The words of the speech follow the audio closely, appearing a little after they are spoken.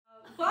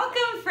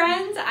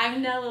friends.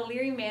 I'm Nell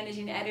O'Leary,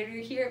 Managing Editor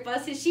here at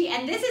Blessed Is She,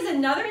 and this is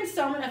another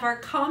installment of our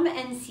Come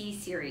and See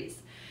series.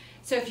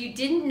 So if you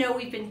didn't know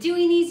we've been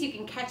doing these, you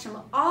can catch them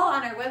all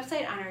on our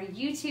website, on our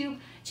YouTube,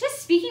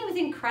 just speaking with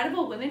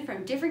incredible women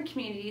from different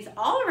communities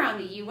all around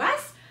the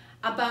U.S.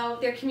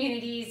 about their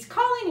community's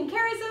calling and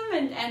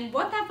charism and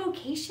what that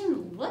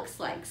vocation looks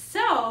like.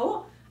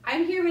 So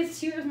I'm here with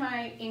two of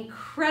my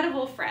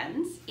incredible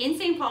friends in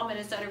St. Paul,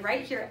 Minnesota,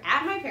 right here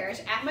at my parish,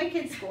 at my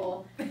kids'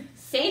 school,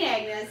 St.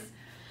 Agnes.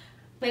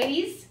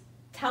 Ladies,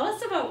 tell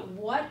us about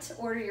what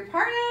order you're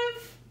part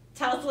of.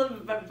 Tell us a little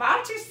bit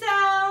about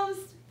yourselves,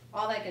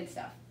 all that good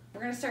stuff. We're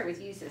going to start with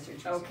you, Sister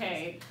Teresa.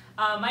 Okay.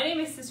 My name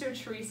is Sister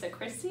Teresa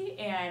Christie,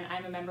 and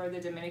I'm a member of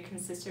the Dominican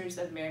Sisters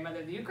of Mary,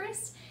 Mother of the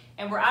Eucharist.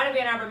 And we're out of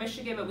Ann Arbor,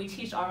 Michigan, but we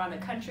teach all around the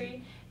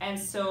country. And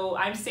so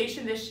I'm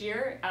stationed this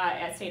year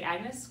at St.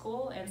 Agnes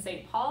School in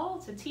St. Paul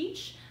to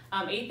teach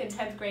 8th and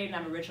 10th grade, and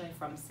I'm originally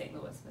from St.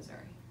 Louis, Missouri.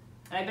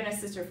 And I've been a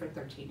sister for 13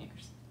 years. 13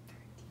 years.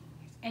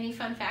 Any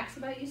fun facts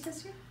about you,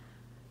 Sister?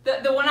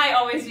 The one I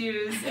always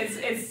use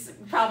is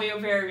probably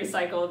very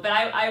recycled, but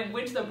I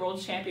went to the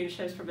World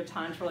Championships for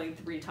baton twirling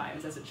 3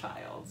 times as a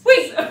child.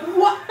 Wait, so.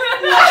 What?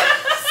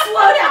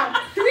 Slow down.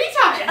 3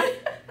 times?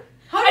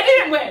 I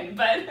didn't win,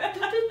 but...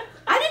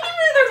 I didn't even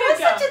know there was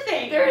such a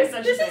thing. There is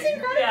such a thing. This is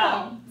incredible.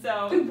 Yeah,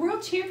 so. The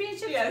World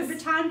Championships yes, for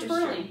baton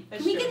twirling.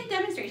 Can we get a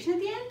demonstration at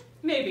the end?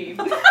 Maybe.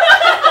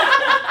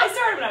 I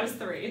started when I was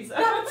 3, so.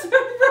 That's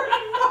remarkable.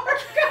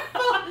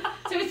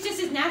 So it's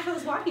just as natural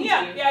as walking to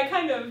you. Yeah, I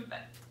kind of.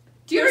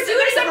 Do you ever do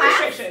it in class?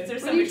 Restrictions.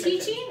 There's some when you're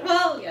restrictions. teaching?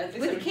 Well, yeah,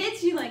 with the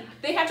kids, you like...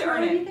 They have to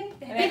earn it.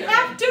 They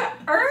have to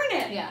earn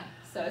it. Yeah.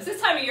 So it's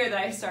this time of year that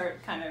I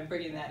start kind of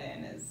bringing that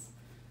in as,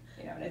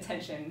 an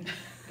attention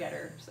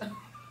getter. So.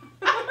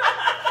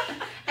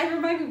 And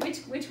remind me,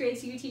 which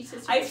grades do you teach,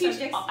 Sister? I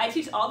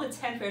teach all the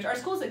 10th graders. Our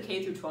school is a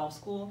K through 12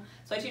 school,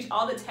 so I teach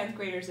all the 10th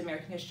graders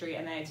American history,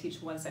 and then I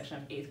teach one section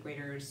of 8th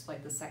graders,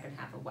 like the second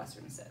half of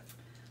Western Civ.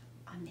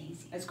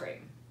 Amazing. That's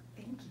great.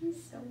 Thank you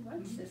so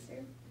much,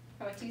 Sister.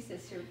 How about you,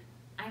 Sister?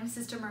 I'm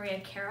Sister Maria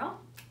Carroll,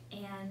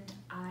 and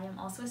I am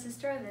also a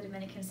sister of the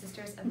Dominican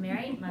Sisters of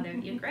Mary, Mother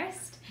of the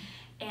Eucharist.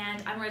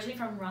 And I'm originally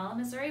from Rolla,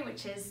 Missouri,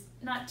 which is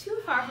not too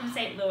far from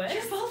St. Louis.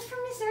 You're both from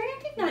Missouri?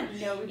 I did not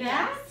know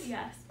that.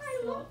 Yes.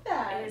 I love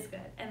that. It is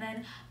good. And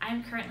then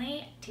I'm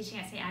currently teaching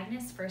at St.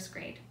 Agnes, 1st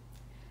grade.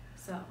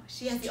 So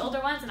she has the older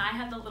ones, and I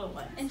have the little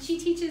ones. And she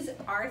teaches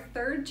our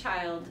 3rd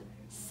child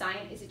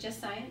science. Is it just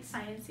science?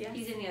 Science, yes.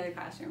 He's in the other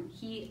classroom.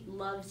 He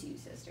loves you,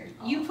 Sister.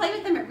 Oh. You play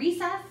with him at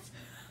recess?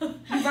 You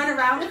run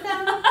around with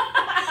them?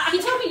 He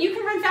told me you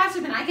can run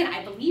faster than I can.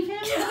 I believe him.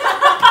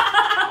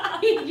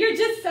 You're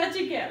just such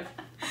a gift.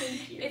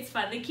 Thank you. It's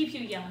fun. They keep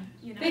you young,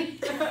 They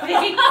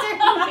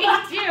certainly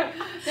do.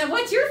 Now,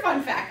 what's your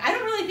fun fact? I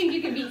don't really think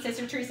you can beat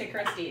Sister Teresa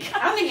Christie.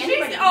 I don't think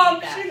anybody can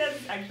beat that. She does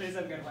actually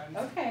some good ones.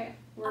 Okay,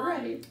 we're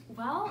ready.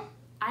 Well,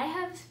 I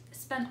have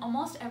spent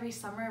almost every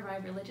summer of my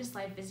religious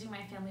life visiting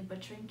my family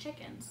butchering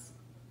chickens.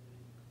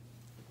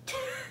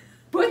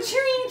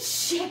 Butchering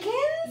chickens?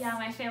 Yeah,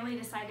 my family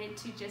decided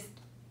to just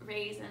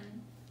raise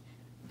and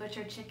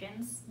butcher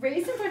chickens.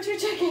 Raise and butcher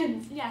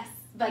chickens? Yes.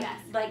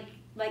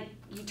 Like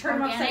you turn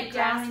them upside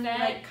down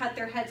and you cut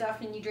their heads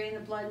off and you drain the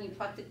blood and you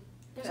pluck the...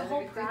 There's a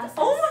whole process.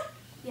 Oh!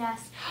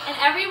 Yes. And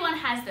everyone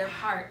has their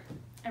part.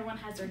 Everyone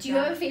has their job. Do you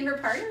have a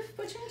favorite part of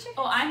butchering chickens?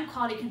 Oh, I'm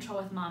quality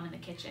control with Mom in the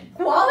kitchen.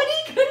 Quality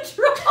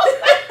control?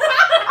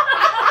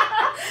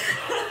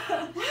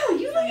 Wow,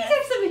 you ladies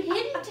have some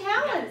hidden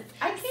talents.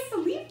 I can't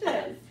believe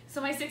this. So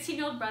my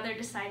 16-year-old brother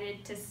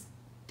decided to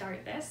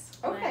start this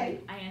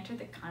when I entered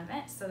the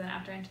convent. So then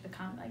after I entered the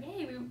convent, like,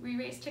 hey, we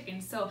raise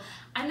chickens. So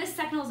I'm the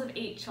second oldest of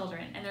 8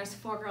 children, and there's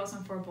 4 girls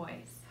and 4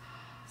 boys.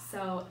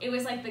 So it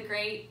was like the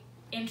great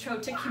intro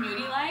to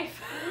community life.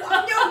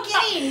 No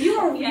kidding! You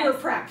were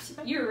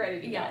prepped. You were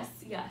ready to go.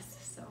 Yes.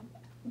 So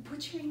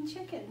butchering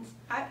chickens.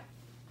 Wow.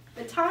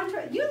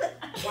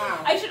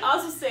 I should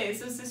also say,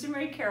 so Sister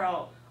Maria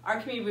Carroll, our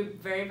community, we're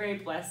very, very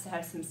blessed to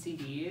have some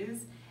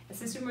CDs. And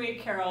Sister Maria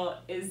Carroll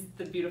is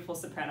the beautiful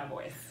soprano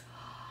voice.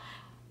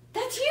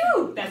 That's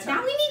you! That's now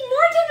her. we need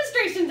more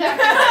demonstrations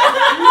after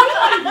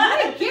that.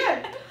 What a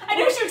gift. I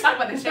knew she would talk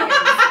about the chickens.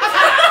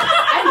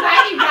 I'm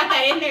glad you brought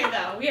that in there,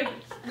 though. We have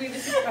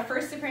a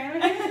first soprano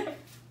here.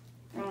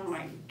 Oh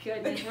my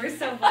goodness, we're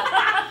so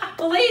blessed.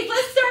 Well, ladies,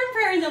 let's start in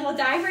prayer, and then we'll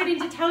dive right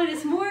into telling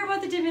us more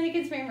about the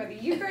Dominican Sisters of Mary,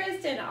 the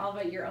Eucharist, and all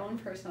about your own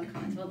personal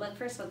comments. Well, let's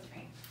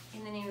pray.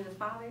 In the name of the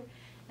Father,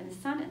 and the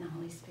Son, and the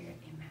Holy Spirit.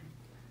 Amen.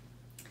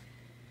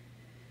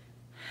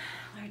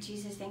 Lord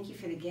Jesus, thank you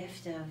for the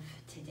gift of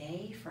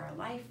today, for our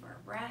life, for our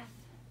breath.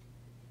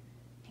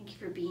 Thank you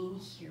for being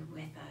here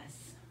with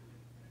us.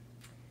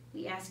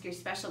 We ask your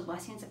special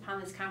blessings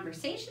upon this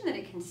conversation, that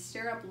it can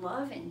stir up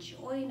love and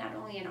joy, not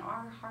only in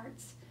our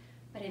hearts,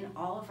 but in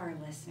all of our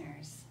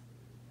listeners.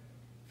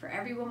 For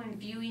every woman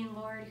viewing,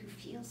 Lord, who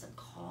feels a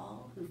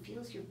call, who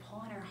feels your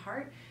pull in her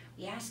heart,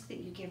 we ask that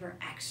you give her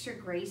extra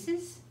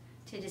graces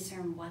to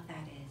discern what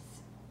that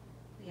is.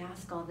 We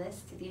ask all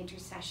this through the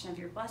intercession of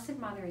your Blessed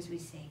Mother as we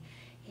say,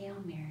 Hail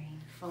Mary,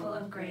 full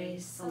of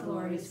grace, the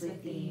Lord is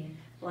with thee.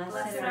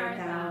 Blessed art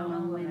thou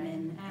among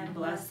women, and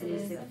blessed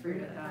is the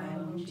fruit of thy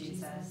womb,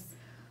 Jesus.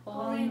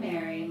 Holy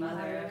Mary,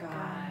 Mother of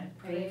God,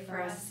 pray for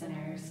us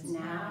sinners,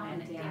 now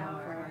and at the hour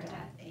of our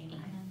death.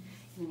 Amen.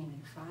 In the name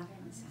of the Father,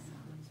 and the Son, and the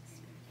Holy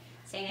Spirit.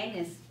 St.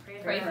 Agnes,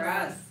 pray for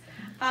us.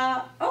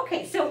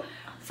 Okay, so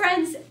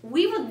friends,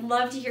 we would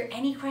love to hear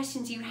any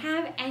questions you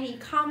have, any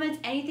comments,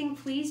 anything.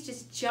 Please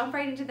just jump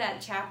right into that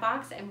chat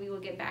box and we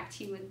will get back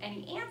to you with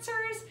any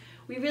answers.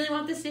 We really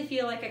want this to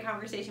feel like a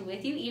conversation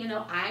with you, even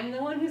though I'm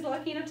the one who's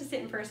lucky enough to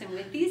sit in person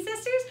with these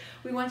sisters.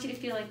 We want you to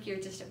feel like you're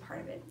just a part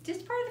of it.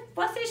 Just part of the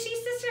Blessed is She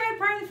Sisterhood,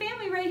 part of the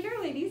family right here,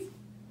 ladies.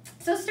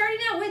 So starting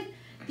out with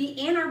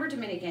the Ann Arbor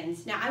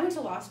Dominicans. Now, I went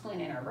to law school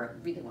in Ann Arbor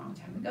a really long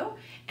time ago,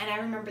 and I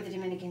remember the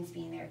Dominicans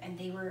being there, and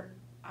they were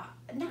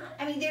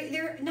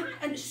they're not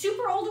a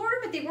super old order,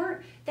 but they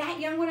weren't that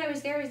young when I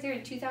was there. I was there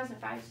in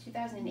 2005 to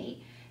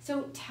 2008.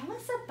 So tell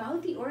us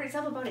about the order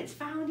itself, about its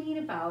founding,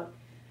 about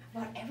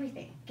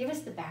everything. Give us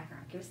the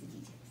background. Give us the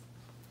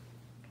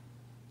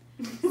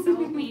details. So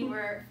we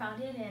were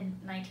founded in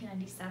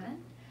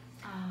 1997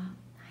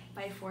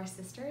 by 4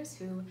 sisters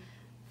who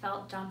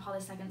felt John Paul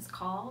II's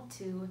call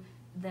to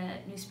the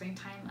new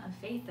springtime of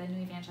faith, the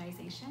new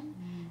evangelization.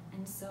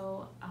 And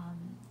so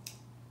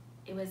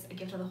it was a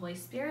gift of the Holy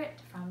Spirit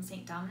from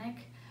St.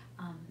 Dominic,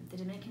 the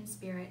Dominican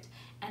spirit,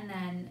 and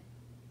then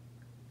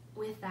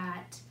with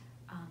that,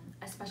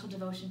 a special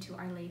devotion to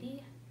Our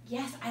Lady.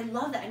 Yes, I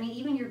love that. I mean,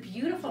 even your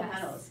beautiful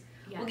medals.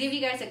 Yes. We'll give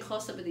you guys a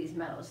close-up of these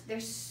medals. They're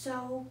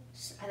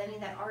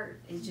that art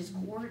is just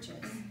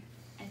gorgeous.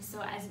 And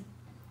so as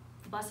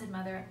the Blessed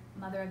Mother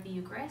of the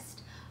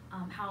Eucharist,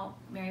 how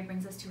Mary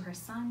brings us to her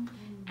Son,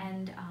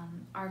 and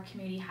our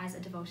community has a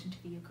devotion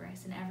to the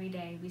Eucharist, and every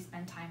day we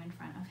spend time in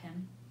front of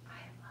him.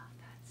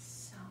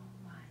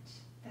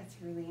 That's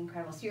really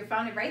incredible. So you're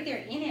founded right there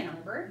in Ann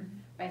Arbor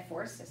by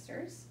 4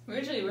 sisters.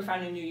 Originally, we were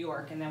founded in New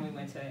York, and then we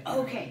went to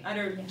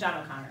under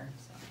John O'Connor.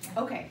 So,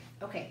 yeah.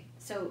 Okay.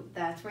 So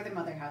that's where the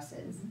mother house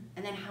is.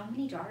 And then how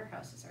many daughter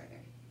houses are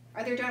there?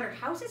 Are there daughter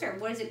houses, or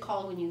what is it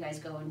called when you guys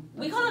go and?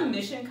 We call them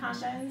mission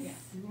convents. Yes.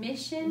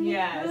 Mission.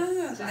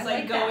 Yes. Just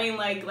like going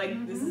like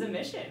this is a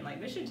mission, like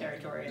mission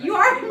territory. You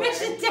are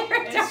mission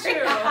territory. It's true.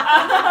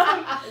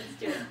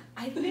 It's true.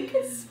 I think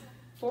it's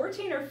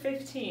 14 or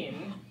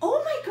 15.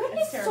 Oh my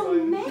goodness, so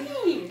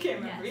many.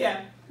 Can't remember.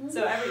 Yes. Yeah.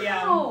 So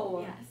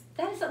Wow. Yes.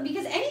 That is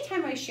because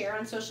anytime I share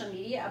on social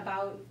media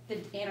about the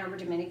Ann Arbor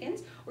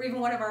Dominicans, or even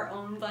one of our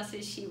own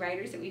Blessed She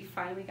writers that we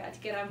finally got to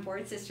get on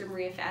board, Sister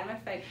Maria Fatima,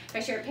 if I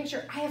share a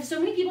picture, I have so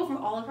many people from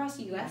all across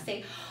the U.S.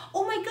 say,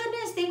 "Oh my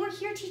goodness, they were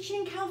here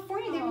teaching in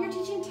California, they were here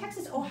teaching in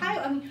Texas, Ohio."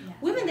 I mean,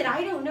 women that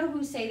I don't know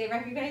who say they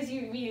recognize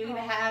you immediately, they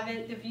have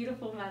it, the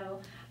beautiful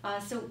medal.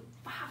 So,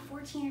 wow,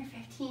 14 or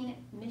 15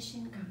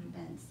 mission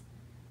convents.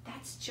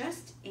 That's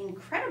just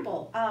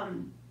incredible.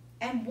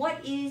 And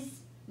what is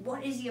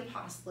the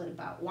apostolate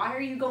about? Why are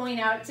you going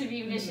out to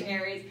be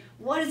missionaries?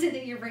 What is it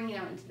that you're bringing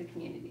out into the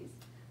communities?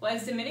 Well,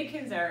 as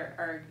Dominicans,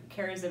 our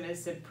charism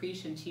is to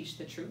preach and teach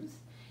the truth.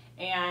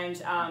 And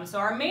so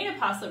our main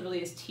apostolate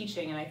really is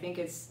teaching, and I think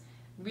it's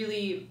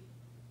really,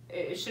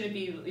 it shouldn't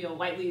be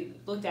lightly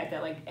looked at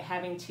that like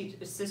having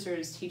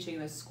sisters teaching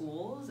the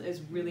schools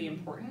is really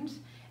important.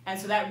 And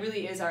so that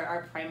really is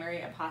our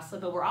primary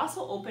apostolate, but we're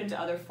also open to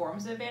other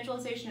forms of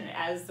evangelization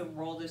as the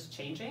world is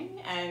changing.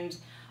 And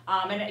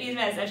even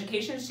as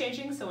education is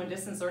changing, so when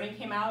distance learning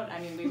came out, I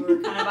mean, we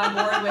were kind of on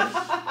board with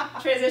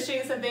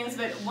transitioning some things,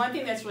 but one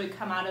thing that's really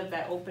come out of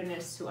that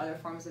openness to other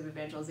forms of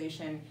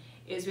evangelization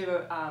is we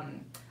have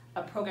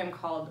a program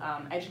called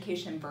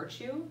Education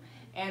Virtue,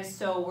 and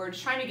so we're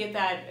trying to get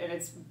that, and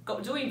it's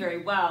doing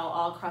very well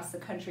all across the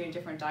country in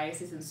different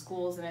dioceses and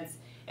schools, and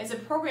it's a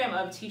program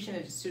of teaching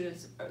the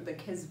students, the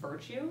kids,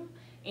 virtue,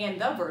 and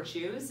the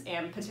virtues,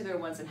 and particular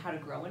ones on how to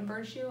grow in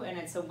virtue, and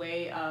it's a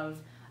way of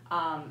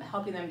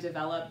helping them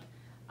develop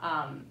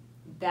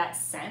that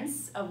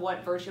sense of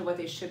what virtue, what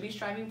they should be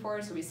striving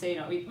for. So we say,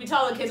 we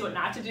tell the kids what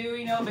not to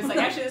do, but it's like,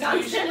 actually, this is what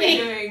you should be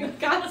doing,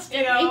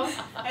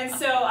 And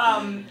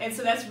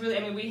so that's really,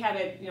 I mean, we have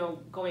it,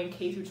 going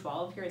K through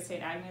 12 here at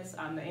St. Agnes.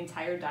 The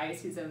entire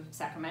Diocese of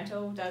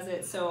Sacramento does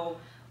it. So,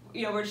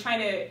 we're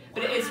trying to,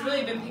 but it's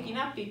really been picking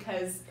up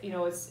because,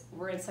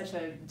 we're in such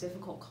a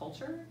difficult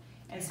culture,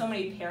 and so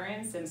many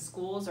parents and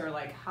schools are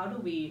like, how do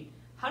we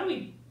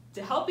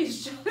to help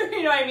these children,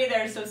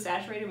 they're so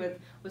saturated with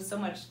so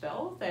much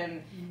filth,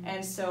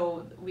 and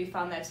so we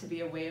found that to be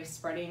a way of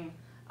spreading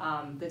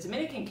the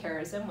Dominican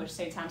charism, which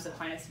St. Thomas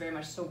Aquinas very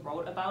much so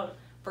wrote about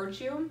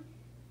virtue,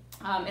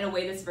 in a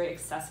way that's very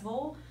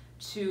accessible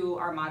to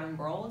our modern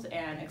world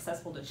and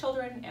accessible to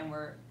children, and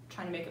we're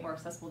trying to make it more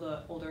accessible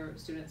to older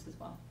students as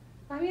well.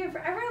 I mean, I've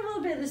read a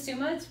little bit of the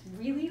Summa. It's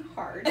really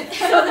hard. So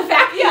the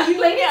fact that you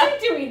ladies are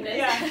doing this.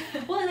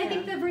 Yeah. Well, and I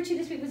think the virtue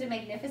this week was a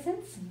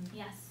magnificence.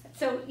 Yes.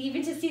 So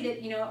even to see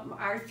that,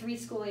 our 3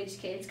 school-age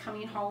kids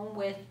coming home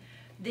with,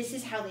 this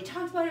is how they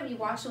talked about it. We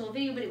watched a little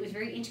video, but it was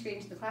very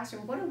integrated into the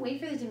classroom. What a way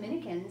for the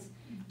Dominicans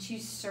to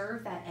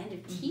serve that end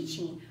of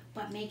teaching,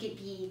 but make it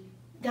be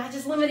not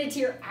just limited to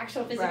your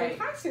actual physical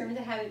classroom,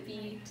 to have it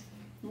be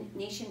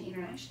nation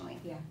internationally.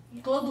 Yeah.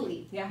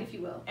 Globally, Yeah. if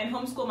you will. And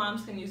homeschool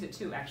moms can use it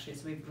too, actually.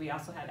 So we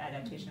also have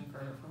adaptation for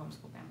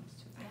homeschool families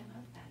too. I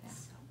love that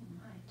so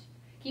much.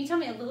 Can you tell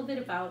me a little bit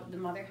about the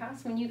Mother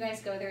House? When you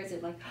guys go there, is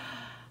it like,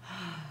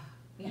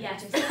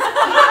 Yes.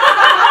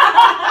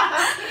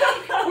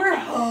 We're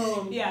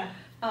home. Yeah.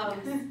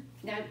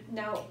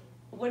 Now,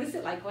 what is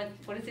it like?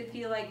 What does it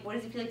feel like? What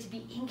does it feel like to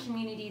be in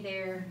community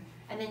there?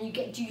 And then you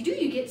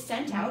get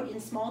sent out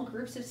in small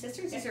groups of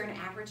sisters? Is there an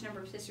average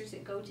number of sisters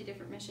that go to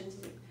different missions?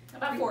 Is it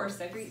About 4 or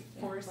 6.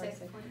 4 or 6.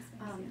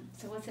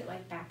 So what's it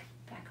like back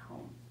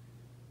home?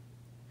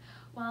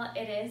 Well,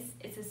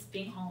 it's just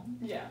being home.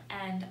 Yeah.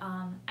 And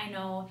I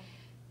know,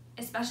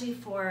 especially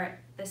for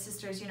the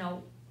sisters, you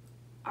know,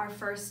 our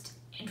first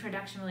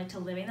introduction really to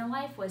living the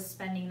life was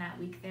spending that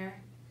week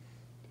there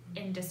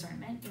in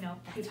discernment, you know,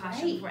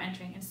 before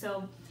entering. And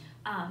so,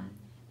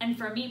 and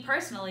for me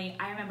personally,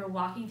 I remember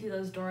walking through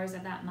those doors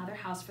of that Mother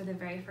House for the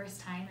very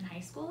first time in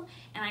high school,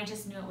 and I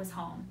just knew it was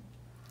home.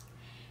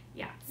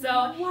 Yeah. So,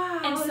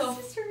 wow. And so,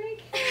 Sister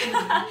Rick.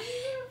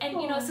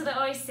 and you know, so they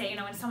always say, you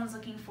know, when someone's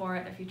looking for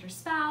their future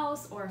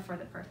spouse or for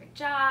the perfect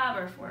job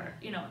or for,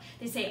 you know,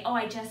 they say, oh,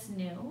 I just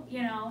knew,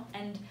 you know,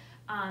 and,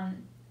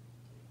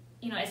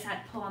 you know, it's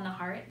that pull on the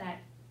heart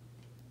that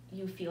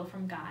you feel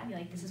from God. You're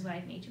like, this is what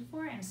I've made you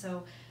for. And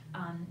so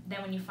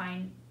then when you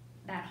find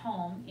that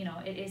home, you know,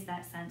 it is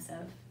that sense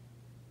of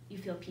you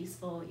feel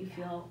peaceful, you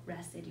feel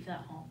rested, you feel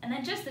at home. And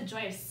then just the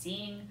joy of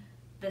seeing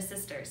the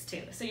sisters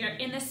too. So you're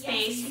in this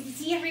space. Yes, you can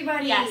see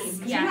everybody. Yes,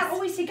 Because you're not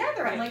always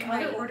together. Right, Unlike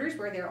right. other orders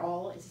where they're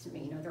all,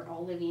 you know, they're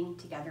all living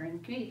together in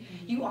the community.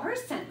 You are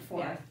sent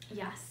forth.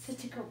 Yes. So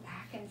to go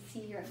back and see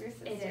your other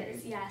sisters. It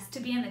is, yes. To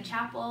be in the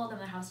chapel, the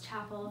Mother House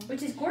Chapel.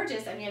 Which is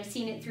gorgeous. I mean, I've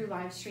seen it through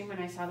live stream when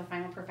I saw the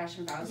final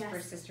profession vows Yes.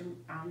 for Sister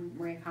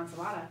Maria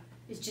Consolata.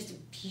 It's just a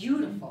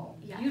beautiful,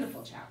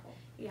 beautiful chapel.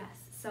 Yes.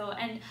 So,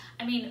 and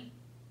I mean,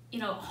 you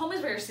know, home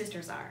is where your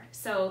sisters are.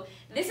 So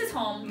this is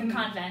home, the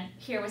convent,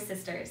 here with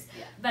sisters.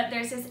 Yeah. But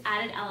there's this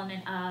added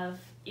element of,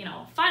 you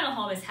know, final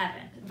home is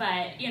heaven.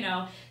 But, you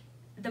know,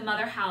 the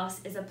Mother House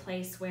is a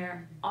place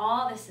where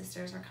all the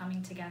sisters are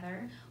coming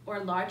together, or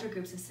larger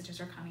groups of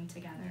sisters are coming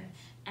together.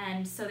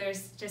 And so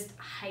there's just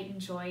heightened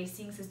joy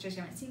seeing sisters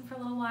you haven't seen for a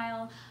little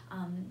while,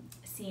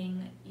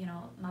 seeing, you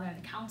know, Mother of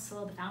the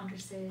Council, the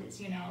foundresses,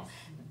 you know,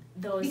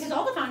 those. Because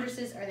all the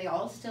foundresses, are they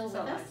all still with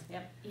us?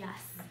 Yep. Yes.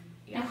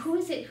 Now, who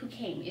is it who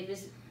came? It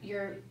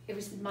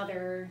was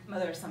Mother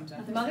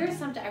Assumpta. Mother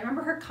Assumpta. I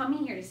remember her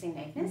coming here to St.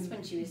 Agnes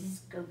when she was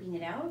scoping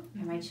it out,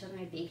 and my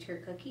children, I baked her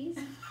cookies.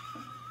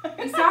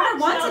 We saw her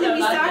once, and then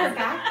we saw her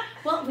back.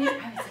 Well, I was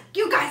like,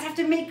 you guys have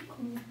to make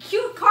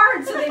cute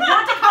cards so they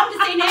want to come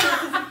to St.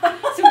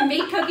 Agnes. So we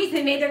made cookies,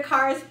 they made their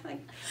cards.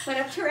 Like, went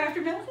up to her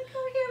after midnight. I was like,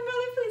 oh, here,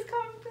 Mother, please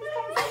come.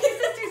 Thank you,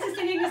 sisters to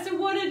St. Agnes. So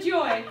what a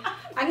joy.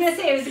 I'm going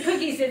to say it was the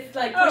cookies that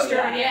like pushed her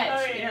over the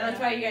edge. You know, that's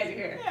why you guys are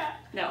here. Yeah.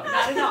 No,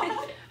 not at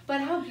all.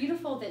 But how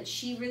beautiful that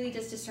she really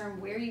does discern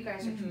where you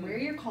guys are, where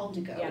you're called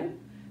to go. Yeah.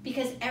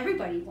 Because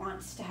everybody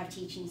wants to have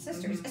teaching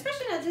sisters,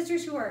 especially not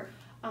sisters who are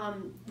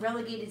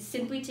relegated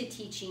simply to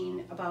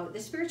teaching about the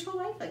spiritual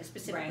life, like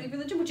specifically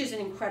religion, which is an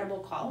incredible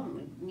call, and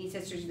we need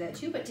sisters do that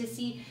too, but to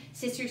see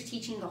sisters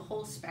teaching the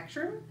whole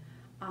spectrum.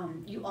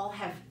 You all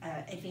have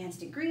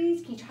advanced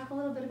degrees. Can you talk a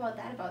little bit about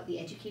that, about the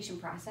education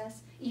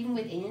process, even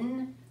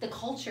within the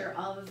culture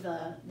of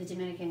the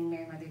Dominican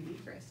Mary Mother of the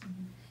Eucharist?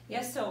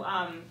 Yes, so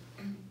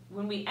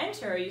when we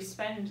enter, you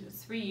spend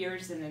 3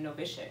 years in the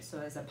novitiate,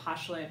 so as a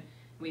postulant,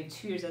 we have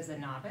 2 years as a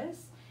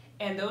novice.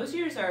 And those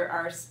years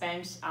are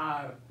spent,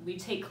 we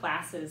take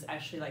classes,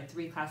 actually like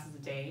 3 classes a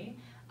day,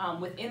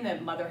 within the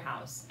Mother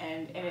House.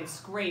 And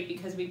it's great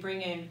because we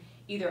bring in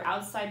either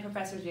outside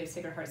professors, we have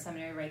Sacred Heart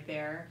Seminary right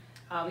there,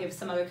 we have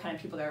some other kind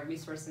of people that are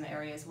resourced in the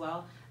area as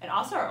well. And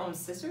also our own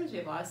sisters, we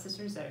have a lot of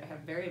sisters that have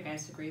very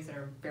advanced degrees that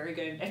are very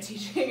good at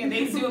teaching, and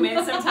they zoom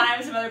in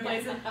sometimes from other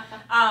places.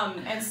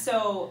 And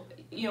so,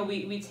 you know,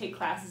 we take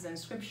classes in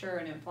scripture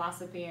and in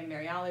philosophy and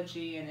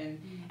Mariology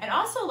and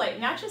also like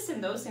not just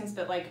in those things,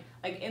 but like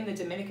in the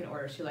Dominican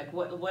order too. Like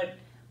what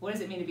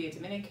does it mean to be a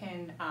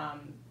Dominican?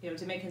 You know,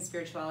 Dominican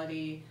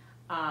spirituality.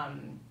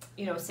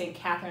 You know, Saint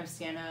Catherine of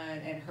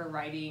Siena and her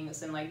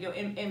writings, and like, you know,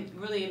 in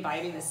really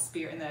imbibing the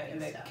spirit in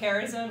the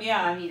charism.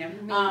 Yeah, I mean,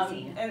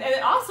 amazing. And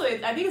also,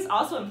 I think it's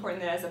also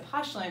important that as a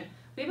postulant,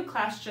 we have a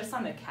class just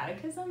on the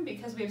catechism,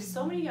 because we have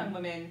so many young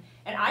women,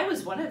 and I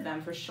was one of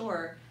them for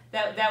sure,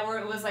 that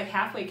was like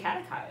halfway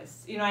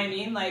catechized. You know what I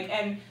mean? Like,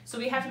 and so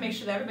we have to make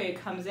sure that everybody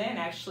comes in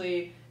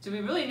actually. Do we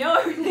really know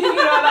everything? You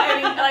know, about, I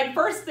mean, like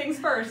first things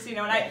first. You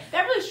know, and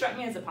that really struck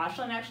me as a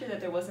postulant actually, that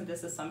there wasn't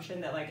this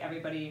assumption that like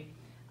everybody.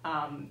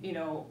 You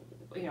know,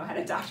 had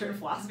a doctorate in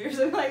philosophy or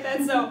something like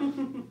that. So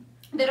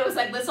that it was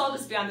like, let's all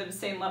just be on the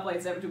same level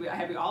as have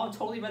we all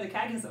totally read the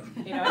catechism?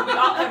 You know,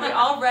 have we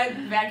all read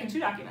Vatican II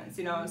documents?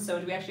 You know, so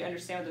do we actually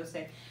understand what those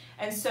say?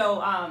 And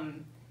so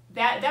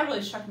that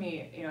really struck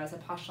me, you know, as a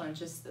postulant,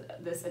 just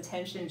this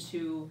attention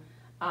to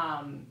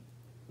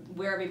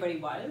where everybody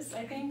was.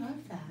 I think. I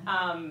love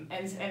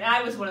that. And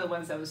I was one of the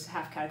ones that was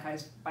half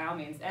catechized by all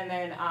means, and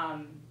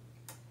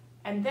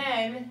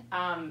then.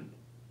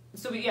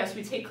 so we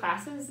take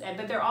classes,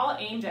 but they're all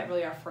aimed at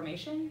really our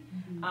formation.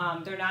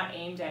 They're not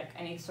aimed at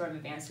any sort of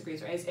advanced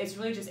degrees. It's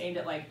really just aimed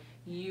at like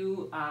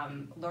you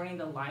learning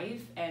the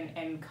life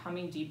and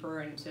coming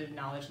deeper into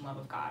knowledge and love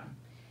of God.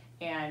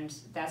 And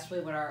that's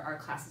really what our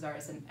classes are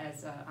as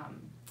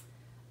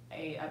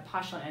a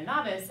postulant and a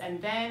novice.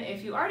 And then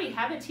if you already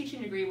have a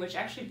teaching degree, which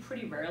actually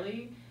pretty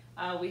rarely,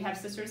 we have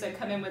sisters that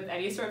come in with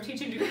any sort of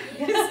teaching degree.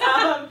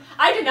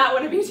 I did not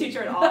want to be a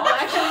teacher at all.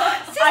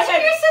 Actually, Sister,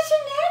 you're such a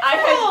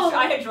natural.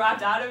 I had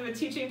dropped out of a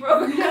teaching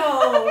program.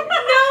 No,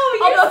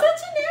 you're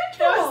such a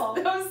natural.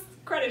 Those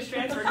credits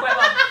transferred quite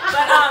well.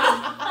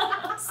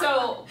 But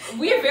so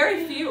we have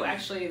very few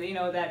actually, you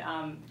know, that.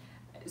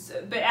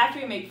 But after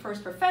you make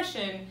first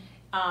profession,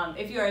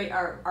 if you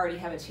already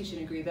have a teaching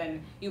degree,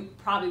 then you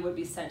probably would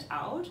be sent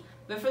out.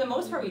 But for the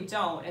most part, we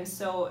don't. And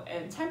so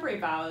in temporary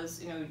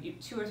vows, you know,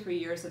 2 or 3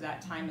 years of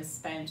that time is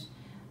spent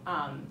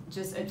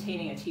just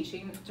obtaining a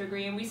teaching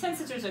degree. And we send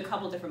sisters to a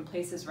couple different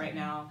places right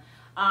now.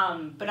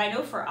 But I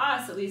know for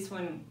us, at least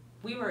when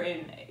we were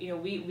in, you know,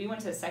 we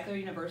went to secular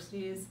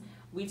universities.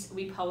 We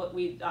student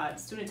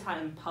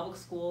taught in public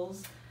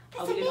schools.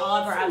 We did all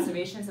of our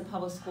observations in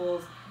public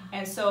schools.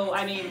 And so,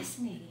 I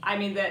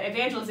mean, the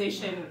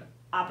evangelization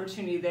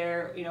opportunity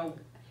there, you know,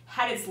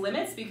 had its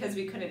limits because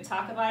we couldn't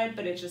talk about it,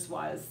 but it just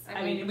was.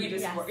 I mean, we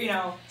just were, you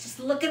know. Just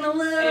looking a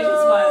little it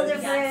just was.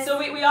 different. Yeah. So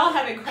we all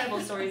have incredible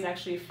stories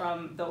actually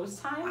from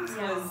those times,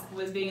 Wow.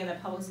 was being in the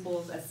public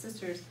schools as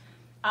sisters.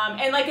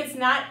 And like it's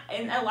not,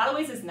 in a lot of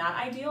ways it's not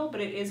ideal,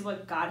 but it is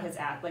what God has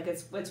like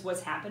it's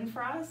what's happened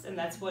for us, and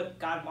that's what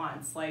God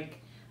wants.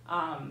 Like,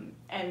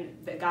 and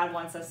that God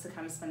wants us to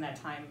kind of spend that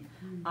time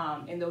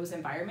in those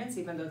environments,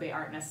 even though they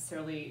aren't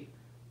necessarily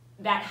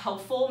that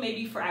helpful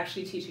maybe for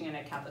actually teaching in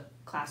a Catholic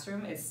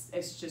classroom. It's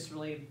just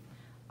really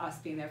us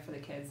being there for the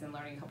kids and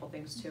learning a couple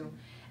things too.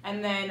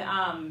 And then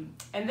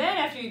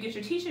after you get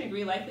your teaching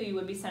degree, likely you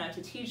would be sent out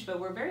to teach, but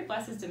we're very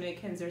blessed as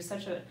Dominicans. There's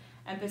such an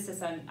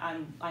emphasis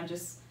on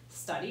just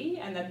study,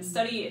 and that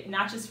study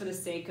not just for the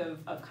sake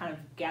of kind of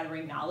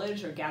gathering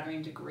knowledge or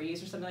gathering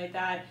degrees or something like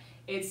that.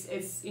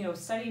 It's you know,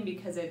 studying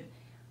because it,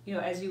 you know,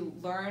 as you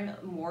learn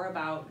more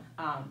about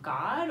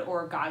God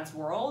or God's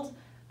world,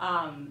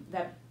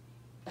 that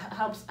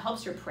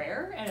helps your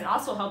prayer, and it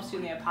also helps you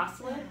in the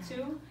apostolate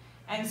too.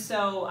 And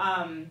so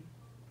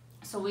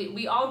so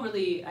we all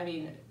really, I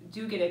mean,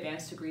 do get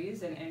advanced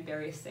degrees in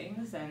various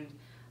things, and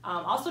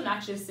also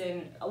not just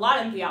in, a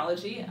lot in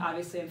theology,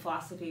 obviously in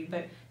philosophy,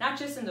 but not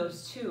just in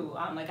those two.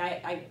 Like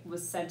I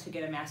was sent to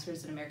get a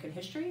master's in American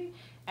history,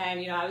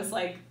 and you know, I was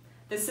like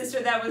the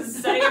sister that was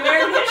studying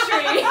American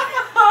history.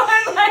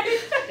 Like,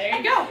 there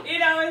you go. You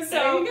know, and so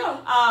there you go.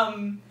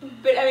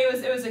 But I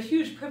mean, it was a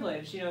huge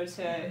privilege, you know,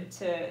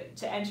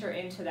 to enter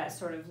into that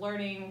sort of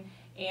learning,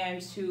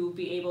 and to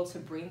be able to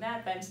bring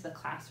that then to the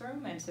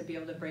classroom, and to be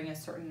able to bring a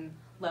certain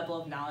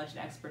level of knowledge and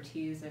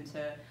expertise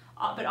into,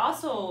 but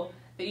also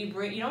that you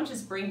don't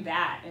just bring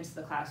that into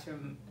the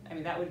classroom. I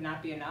mean, that would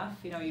not be enough.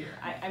 You know,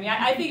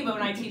 I think about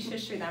when I teach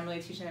history, that I'm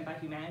really teaching about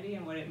humanity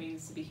and what it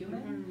means to be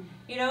human.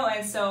 You know,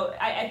 and so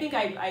I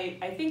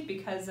think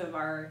because of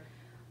our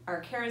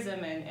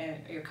charism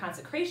and your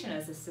consecration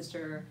as a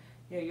sister,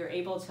 you know, you're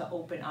able to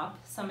open up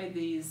some of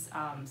these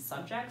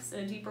subjects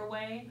in a deeper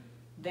way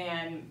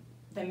than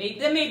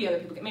maybe other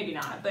people can, maybe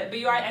not. But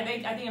you are. I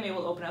think I'm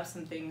able to open up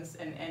some things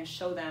and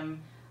show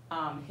them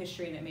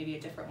history in maybe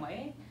a different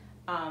way.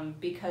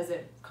 Because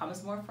it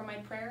comes more from my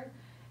prayer,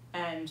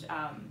 and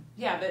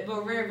but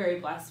we're very, very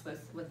blessed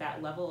with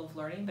that level of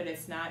learning. But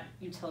it's not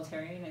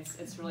utilitarian.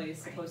 It's really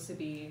supposed to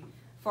be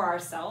for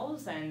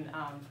ourselves and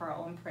for our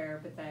own prayer.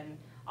 But then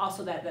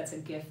also that's a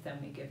gift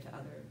that we give to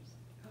others.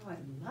 Oh,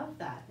 I love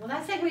that. Well,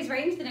 that segues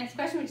right into the next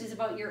question, which is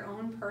about your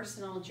own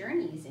personal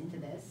journeys into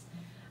this.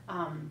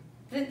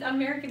 The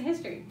American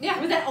history. Yeah.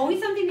 Was that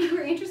always something that you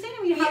were interested in?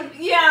 I mean,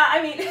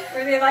 I mean,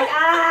 were they like,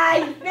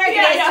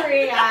 American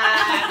history,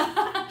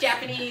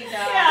 Japanese, you're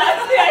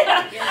going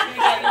to get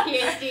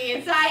your PhD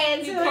in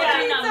science. You pulled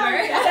your number.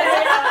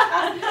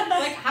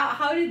 Like,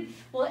 how did,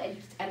 well,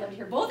 I'd love to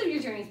hear both of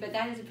your journeys, but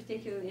that is a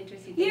particularly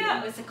interesting thing.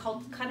 Yeah. It was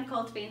kind of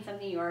cultivating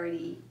something you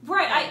already...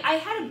 Right. I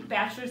had a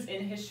bachelor's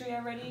in history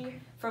already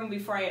from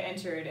before I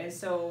entered, and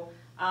so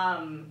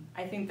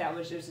I think that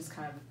was just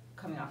kind of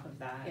coming off of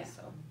that. Yeah.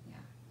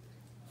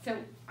 So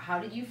how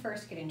did you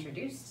first get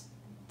introduced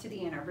to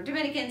the Ann Arbor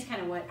Dominicans? How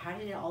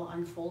did it all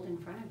unfold in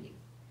front of you?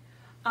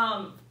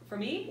 For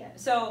me? Yeah.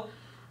 So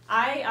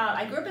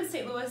I grew up in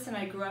St. Louis, and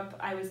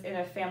I was in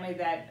a family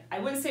that, I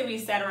wouldn't say we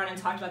sat around and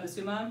talked about the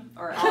Summa,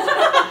 or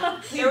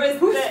there was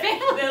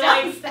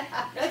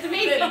that's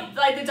amazing.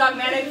 The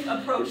dogmatic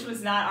approach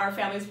was not our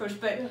family's approach,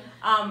 but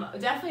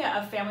definitely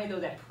a family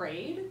though that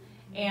prayed,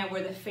 and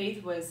where the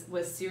faith was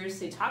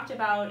seriously talked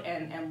about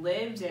and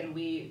lived, and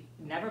we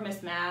never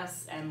missed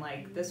mass, and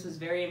like this was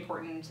very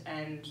important,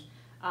 and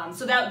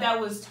so that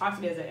was taught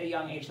to me as a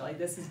young age, like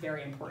this is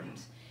very important.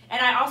 And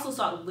I also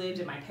saw it lived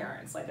in my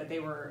parents, like that they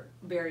were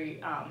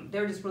very they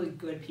were just really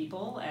good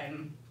people,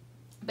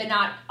 but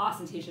not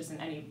ostentatious in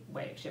any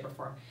way, shape, or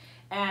form.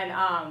 And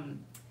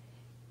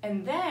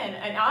then,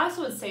 and I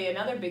also would say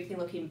another big thing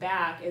looking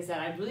back is that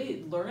I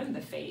really learned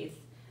the faith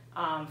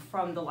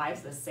from the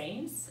lives of the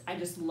saints. I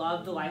just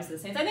loved the lives of the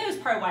saints. I think it was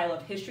part of why I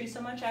love history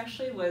so much,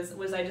 actually,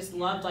 was I just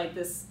loved like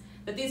this,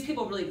 that these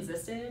people really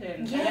existed,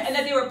 and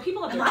that they were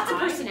people of their time. Lots of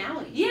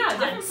personalities. Yeah,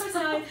 different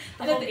personalities.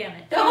 The whole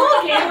gamut. The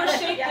whole gamut.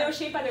 They were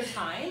shaped by their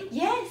time.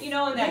 Yes. You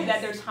know, and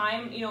that their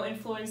time, you know,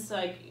 influenced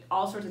like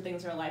all sorts of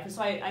things in their life. And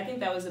so I think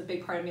that was a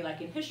big part of me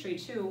liking history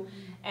too.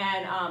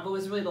 And but it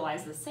was really the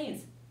lives of the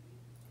saints.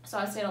 So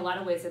I would say in a lot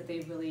of ways that they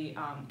really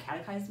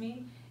catechized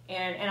me.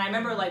 And I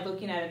remember like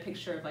looking at a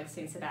picture of like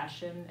Saint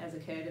Sebastian as a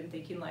kid and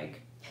thinking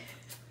like,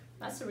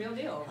 that's the real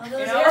deal. All those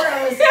you know?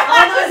 arrows.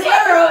 All those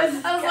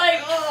arrows. I was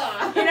like,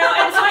 ugh. You know,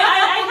 and so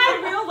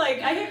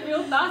I had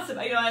real thoughts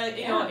about,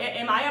 you know,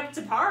 am I up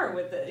to par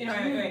with it? You know,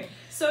 anyway.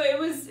 So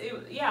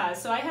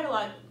so I had a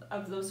lot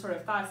of those sort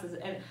of thoughts,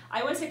 and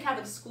I went to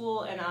Catholic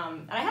school, and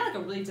I had like a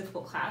really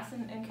difficult class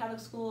in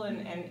Catholic school,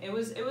 and it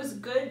was a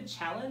good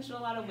challenge in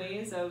a lot of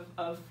ways of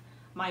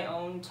my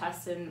own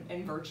tests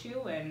in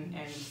virtue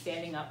and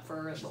standing up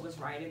for what was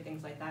right and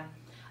things like that.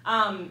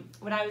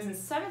 When I was in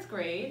 7th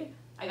grade,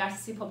 I got to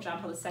see Pope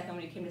John Paul II when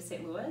he came to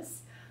St.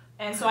 Louis.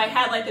 And so I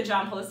had like the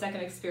John Paul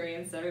II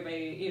experience that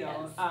everybody, you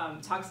know,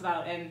 talks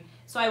about. And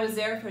so I was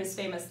there for his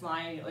famous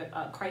line,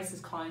 Christ is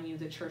calling you,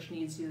 the church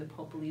needs you, the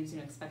Pope believes you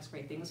and expects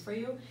great things for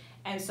you.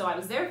 And so I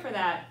was there for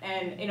that.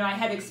 And, you know, I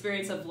had the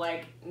experience of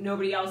like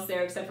nobody else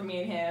there except for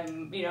me and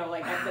him, you know,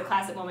 like at the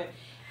classic moment.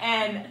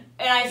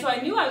 So I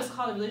knew I was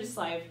called to religious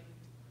life.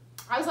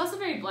 I was also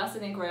very blessed. I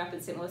think growing up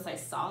in St. Louis, I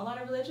saw a lot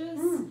of religious.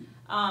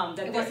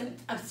 It wasn't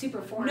a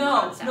super foreign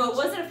concept. No, it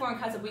wasn't a foreign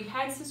concept. We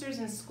had sisters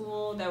in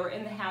school that were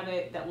in the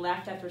habit that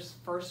left after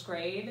 1st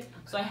grade. Okay.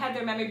 So I had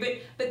their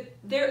memory, but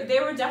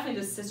there were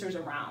definitely just sisters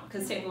around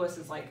because St. Louis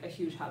is like a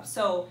huge hub.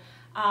 So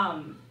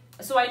I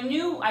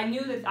knew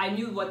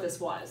what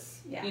this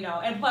was, you know,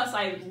 and plus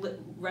I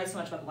read so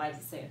much about the lives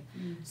of the saints.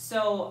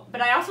 So,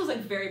 but I also was like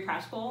very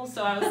practical.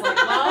 So I was like,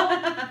 well,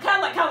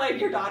 kind of like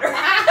your daughter. so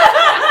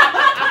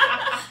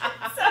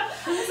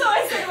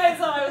I said to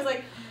myself, I was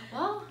like,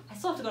 well, I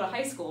still have to go to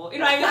high school. You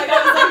know what I mean? Like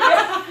I was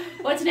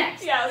like, what's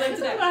next? Yeah, I was like,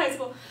 to go to high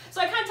school.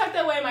 So I kind of tucked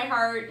that away in my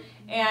heart,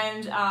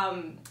 and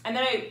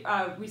then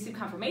I received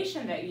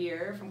confirmation that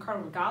year from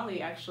Cardinal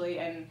Regali, actually,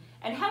 and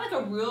had like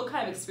a real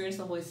kind of experience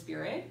of the Holy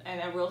Spirit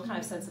and a real kind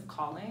of sense of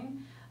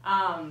calling.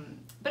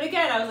 But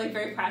again, I was like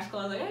very practical.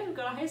 I was like, I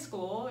go to high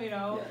school, you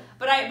know.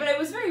 Yeah. But it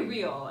was very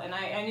real, and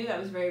I knew that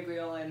was very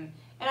real, and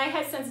I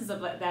had senses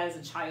of that as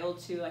a child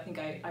too. I think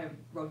I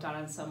wrote down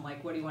on some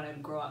like, what do you want to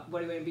grow up? What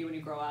do you want to be when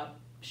you grow up?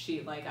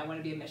 Sheet, like I want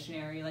to be a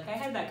missionary. Like I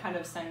had that kind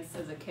of sense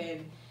as a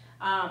kid.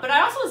 But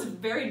I also was a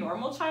very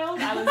normal child.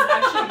 I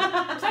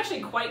was actually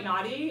quite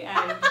naughty,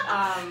 and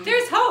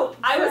there's hope.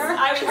 I was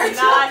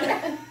not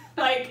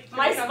like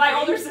my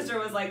older sister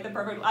was like the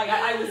perfect. Like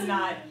I was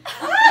not.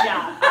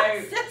 Yeah,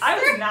 I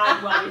was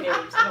not well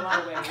behaved in a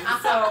lot of ways.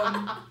 So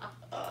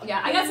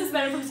yeah, I got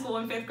suspended from school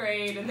in 5th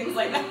grade and things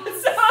like that.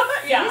 So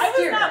yeah, I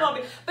was not well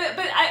behaved. But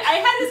I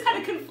had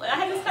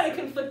this kind of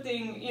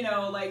conflicting, you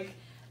know, like.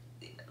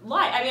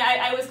 I mean,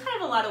 I was kind of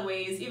in a lot of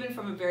ways, even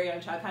from a very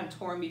young child, kind of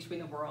torn between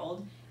the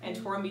world and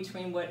torn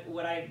between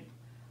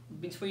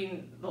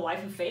between the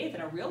life of faith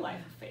and a real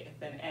life of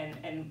faith,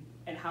 and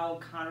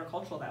how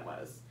countercultural that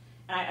was.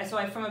 And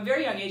so from a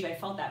very young age, I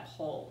felt that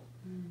pull,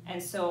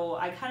 and so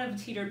I kind of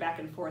teetered back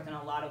and forth in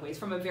a lot of ways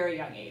from a very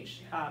young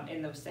age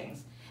in those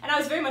things. And I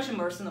was very much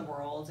immersed in the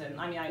world, and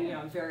I mean, you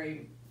know,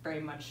 very very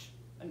much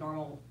a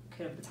normal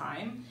kid of the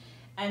time.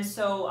 And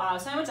so I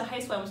went to high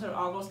school. I went to an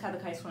all-girls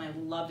Catholic high school, and I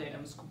loved it. It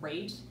was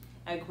great.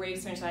 I had a great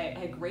experience. I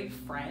had great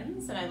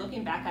friends, and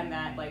looking back on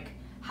that, like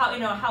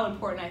how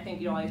important I think,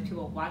 you know, all these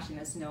people watching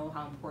this know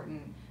how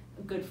important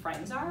good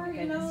friends are,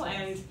 you know.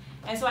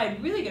 And so I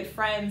had really good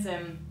friends,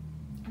 and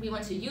we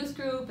went to youth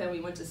group, and we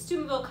went to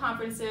Steubenville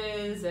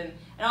conferences, and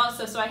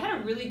also so I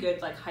had a really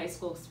good like high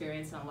school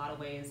experience in a lot of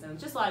ways, and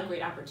just a lot of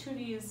great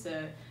opportunities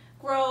to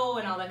grow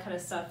and all that kind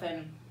of stuff.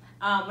 And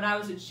when I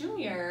was a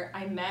junior,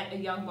 I met a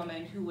young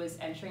woman who was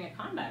entering a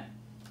convent.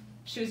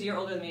 She was a year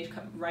older than me,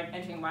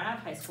 entering right out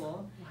of high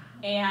school.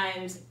 Wow.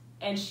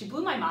 And she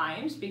blew my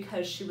mind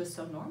because she was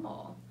so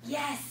normal.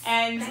 Yes.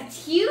 And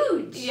that's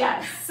huge.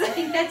 Yes. I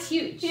think that's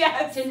huge.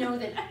 Yes. To know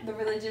that the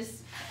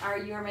religious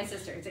you are my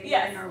sisters. And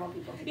yes. You're normal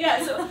people.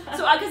 Yeah. So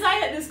because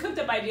I had this cooked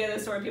up idea of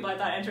the sort of people I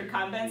thought entered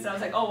convents, and I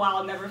was like, oh wow,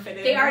 I'll never fit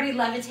in. They already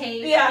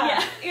levitate.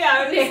 Yeah.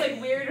 Yeah. It was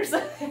like weird or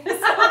something. So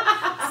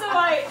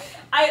I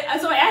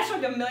asked her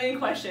like a million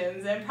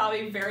questions, and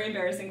probably very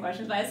embarrassing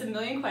questions, but I asked a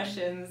million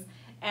questions,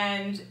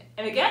 and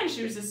again,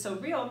 she was just so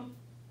real.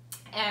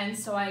 And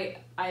so I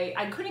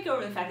couldn't get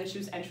over the fact that she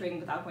was entering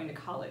without going to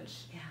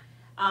college. Yeah.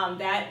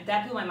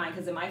 That blew my mind,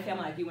 because in my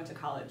family, like, you went to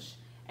college.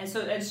 And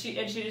she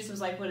just was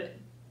like,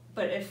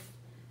 but if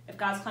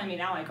God's calling me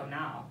now, I go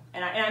now.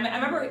 And I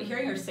remember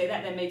hearing her say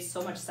that made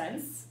so much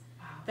sense.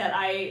 Wow. That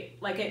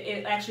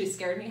it actually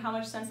scared me how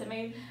much sense it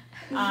made.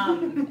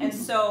 And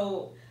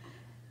so,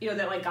 you know,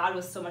 that like God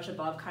was so much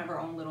above kind of our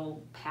own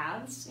little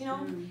paths, you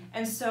know.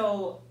 And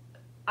so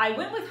I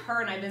went with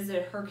her and I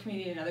visited her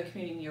community and another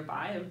community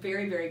nearby. They're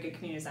very, very good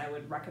communities. I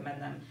would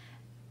recommend them.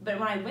 But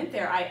when I went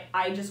there,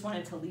 I just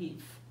wanted to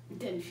leave.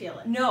 Didn't feel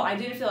it. No, I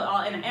didn't feel it at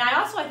all. And I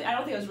also, I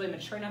don't think I was really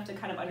mature enough to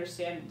kind of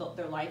understand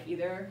their life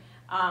either.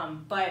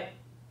 But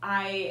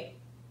I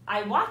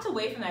walked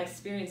away from that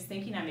experience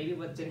thinking I maybe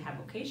didn't have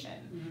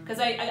vocation. Because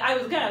I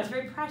was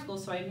very practical,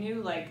 so I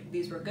knew like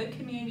these were good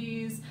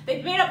communities.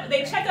 They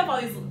checked up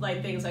all these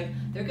like things, like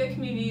they're good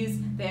communities,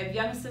 they have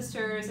young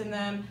sisters in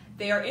them,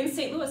 they are in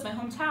St. Louis, my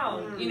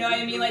hometown. You know what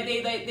I mean? Like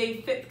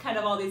they fit kind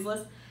of all these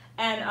lists.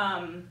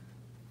 And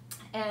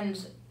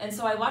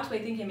so I walked away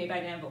thinking maybe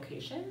I didn't have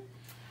vocation.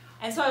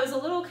 And so I was a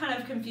little kind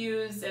of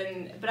confused,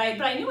 but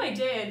I knew I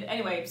did.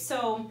 Anyway,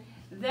 so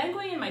then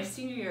going in my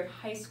senior year of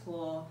high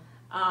school,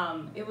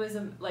 it was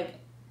like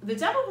the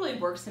devil really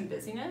works in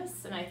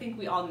busyness, and I think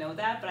we all know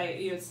that. But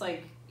it's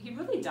like he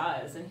really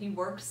does, and he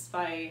works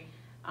by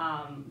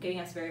getting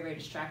us very, very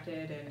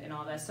distracted and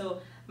all that.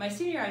 So my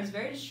senior year, I was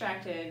very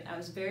distracted. I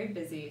was very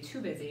busy, too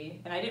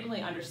busy, and I didn't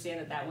really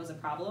understand that was a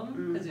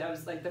problem because I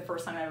was like the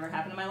first time that ever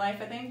happened in my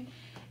life, I think,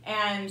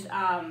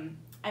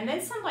 and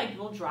then some like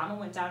real drama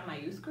went down in my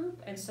youth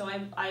group, and so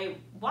I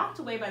walked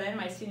away by the end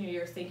of my senior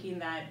year thinking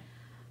that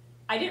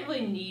I didn't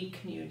really need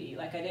community,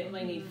 like I didn't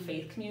really need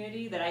faith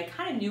community, that I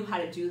kind of knew how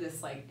to do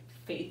this like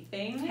faith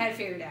thing. Had it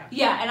figured out.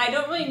 Yeah, and I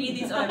don't really need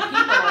these other people.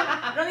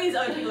 I don't need these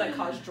other people that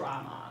cause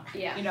drama.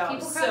 Yeah, you know,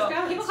 people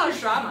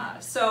cause drama.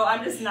 So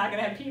I'm just not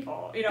gonna have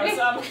people. You know,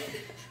 so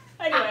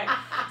anyway,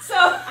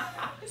 so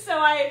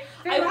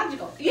very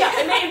logical. Yeah,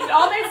 it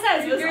all made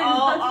sense. It was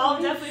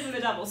all definitely from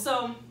the devil.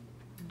 So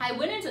I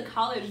went into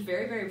college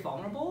very, very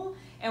vulnerable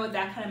and with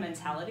that kind of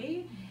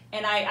mentality.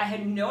 And I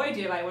had no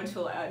idea if I went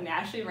to a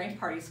nationally ranked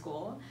party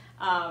school.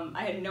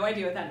 I had no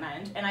idea what that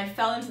meant. And I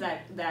fell into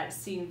that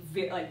scene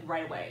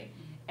right away.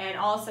 And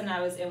all of a sudden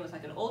I was in with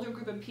like an older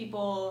group of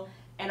people.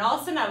 And all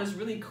of a sudden I was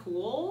really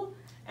cool.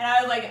 And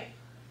I was like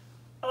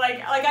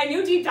I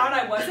knew deep down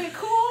I wasn't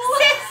cool.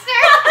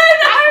 Sister!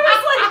 And I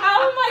was like,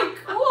 how am I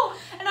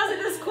cool? And I was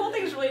like, this cool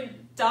thing's really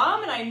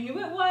dumb, and I knew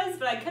it was,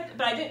 but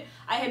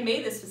I had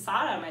made this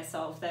facade out of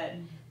myself that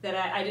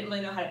I didn't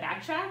really know how to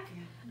backtrack.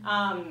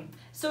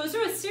 So it was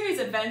sort of a series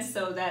of events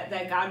though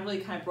that God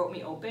really kind of broke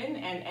me open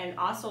and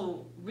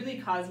also really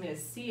caused me to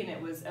see, and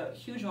it was a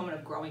huge moment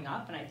of growing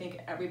up, and I think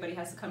everybody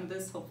has to come to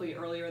this, hopefully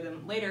earlier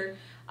than later,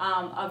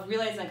 of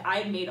realizing like I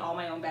had made all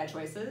my own bad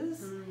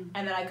choices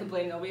and that I could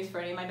blame nobody for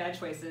any of my bad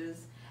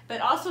choices,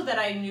 but also that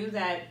I knew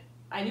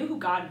who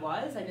God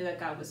was. I knew that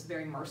God was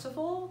very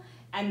merciful,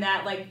 and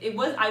that like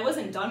I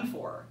wasn't done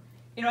for.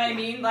 You know what I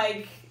mean?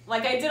 Like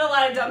I did a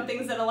lot of dumb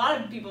things that a lot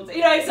of people did.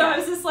 You know, so I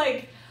was just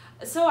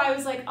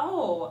like,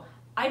 oh,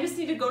 I just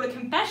need to go to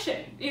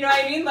confession. You know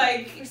what I mean?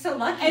 Like, you're so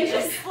lucky. And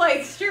just like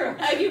it's true.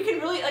 You can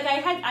really like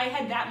I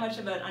had that much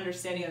of an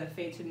understanding of the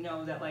faith to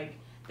know that like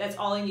that's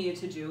all I needed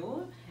to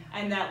do,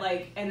 and that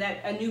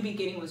a new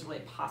beginning was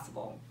really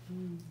possible.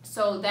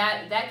 So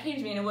that came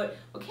to me, and what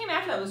came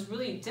after that was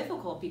really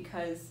difficult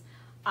because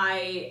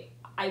I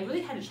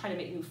really had to try to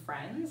make new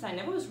friends. I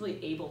never was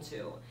really able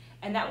to,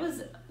 and that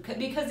was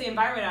because the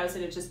environment I was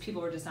in,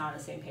 people were just not on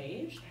the same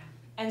page,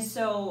 and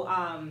so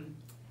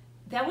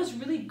that was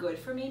really good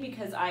for me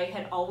because I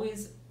had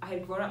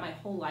grown up my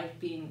whole life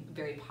being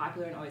very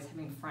popular and always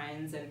having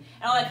friends and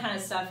all that kind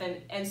of stuff,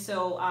 and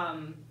so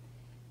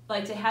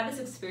like to have this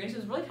experience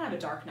was really kind of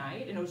a dark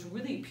night, and it was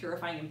really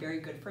purifying and very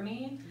good for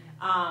me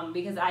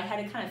because I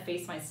had to kind of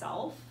face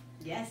myself.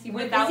 Yes, you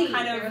without busy.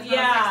 kind of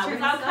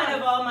without kind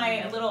of all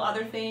my little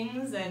other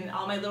things and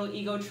all my little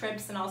ego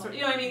trips and all sorts.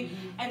 You know what I mean?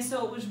 And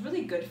so it was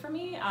really good for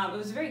me. It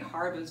was very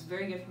hard, but it was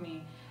very good for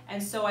me.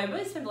 And so I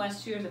really spent the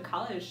last 2 years of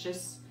college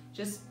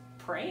just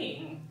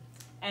praying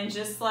and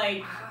just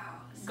like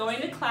going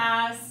to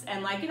class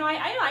and like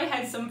I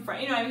had some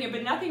friends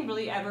but nothing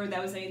really ever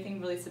that was anything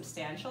really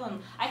substantial.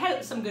 And I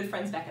had some good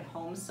friends back at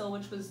home still,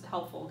 which was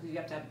helpful because you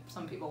have to have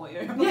some people.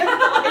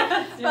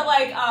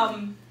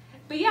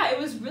 But yeah, it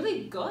was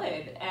really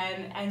good,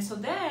 and so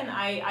then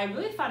I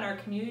really found our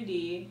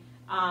community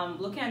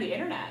looking on the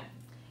internet.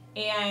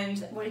 And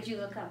what did you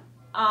look up?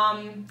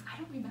 I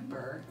don't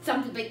remember.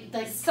 Something, but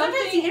like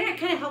sometimes the internet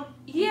kind of helped.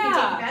 Yeah. You can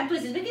take you bad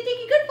places, but you can take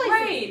you good places.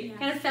 Right. Yeah.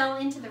 Kind of fell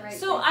into the right.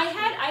 So places.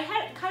 I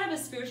had kind of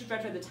a spiritual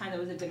director at the time that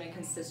was a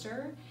Dominican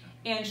sister,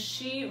 and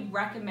she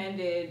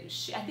recommended.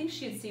 I think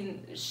she had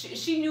seen.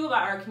 She knew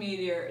about our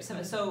community or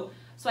something. So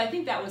I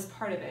think that was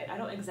part of it. I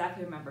don't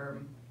exactly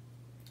remember.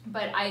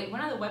 But I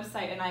went on the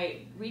website and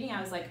I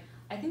was like,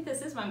 I think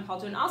this is what I'm called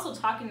to. And also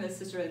talking to the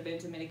sister that had been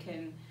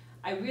Dominican,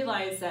 I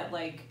realized that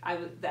like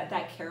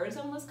that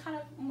charism was kind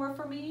of more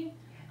for me.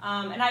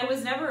 And I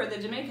was never,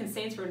 the Dominican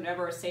saints were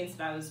never saints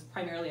that I was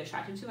primarily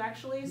attracted to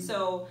actually.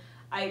 So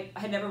I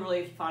had never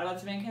really thought about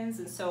Dominicans.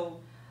 And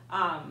so,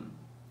 and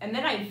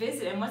then I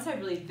visited, and once I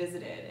really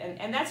visited,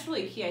 and that's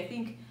really key.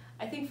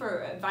 I think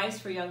for advice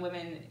for young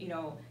women,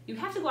 you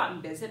have to go out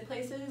and visit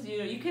places.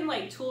 You can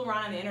like tool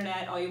around on the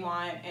internet all you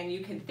want, and you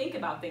can think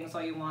about things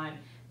all you want,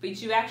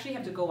 but you actually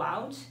have to go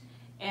out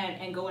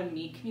and go and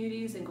meet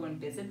communities and go and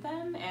visit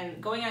them. And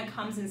going on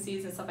comes and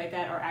sees and stuff like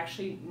that are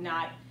actually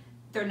not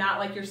they're not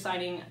like you're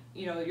signing,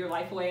 you know, your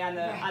life away on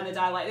the dotted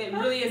line. It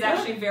really is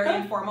actually very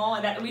informal,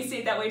 and that we see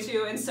it that way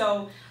too. And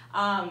so,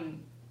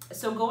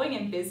 so going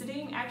and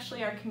visiting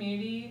actually our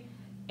community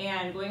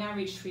and going on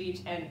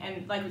retreat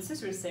and like what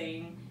Sister was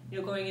saying, you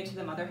know, going into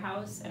the mother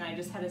house, and I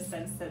just had a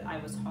sense that I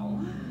was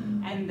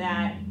home, and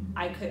that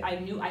I felt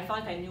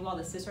like I knew all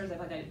the sisters. I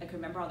felt like I could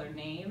remember all their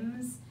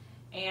names,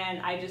 and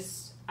I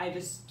just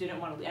didn't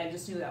want to leave. I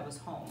just knew that I was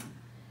home.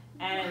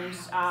 And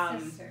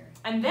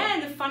and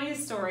then the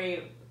funniest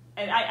story,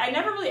 and I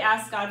never really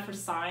asked God for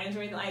signs or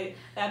anything like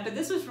that, but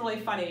this was really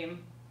funny.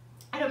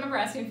 I don't remember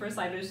asking for a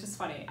sign, but it's just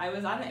funny. I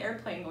was on the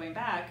airplane going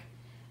back,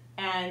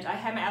 and I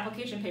had my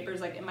application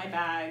papers like in my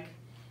bag,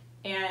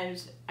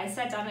 and I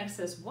sat down next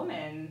to this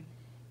woman,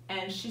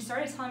 and she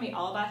started telling me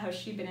all about how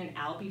she'd been in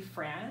Albi,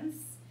 France,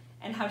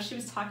 and how she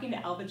was talking to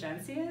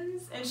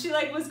Albigensians, and she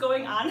like was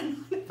going on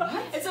and on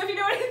about. And so if you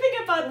know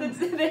anything about the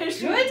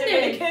history of the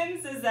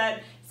Dominicans, is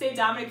that St.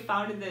 Dominic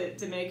founded the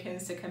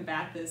Dominicans to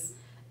combat this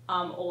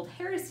old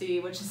heresy,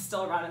 which is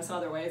still around in some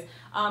other ways,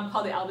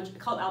 called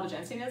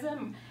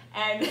Albigensianism.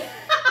 And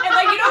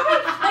like, you know,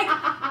 like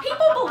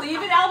people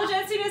believe in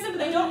Albigensianism, but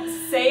they don't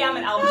say I'm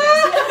an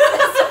Albigensian.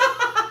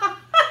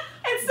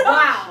 And so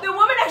the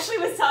woman actually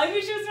was telling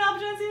me she was an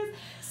Albigensian.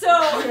 So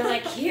you're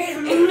like, here's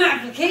my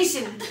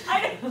application.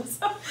 I know.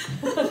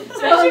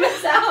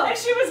 And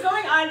she was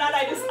going on and on.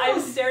 I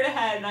just stared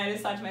ahead, and I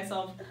just thought to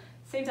myself,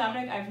 St.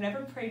 Dominic, I've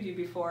never prayed you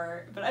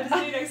before, but I'm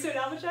sitting next to an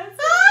Albigensian.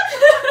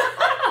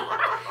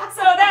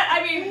 So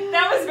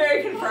that was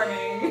very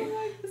confirming.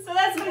 So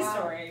that's my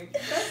story.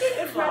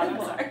 It's long, I'm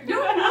sorry.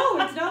 No,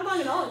 it's not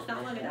long at all. It's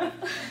not long enough.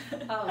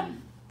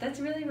 That's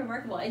really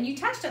remarkable. And you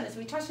touched on this.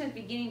 We touched on it at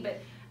the beginning,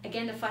 but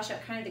again, to flesh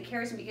out kind of the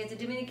charism, because the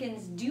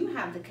Dominicans do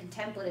have the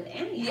contemplative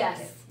and the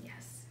active.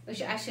 Yes.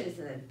 Which I should have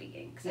said at the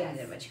beginning, because I didn't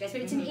know about you guys.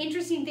 But it's an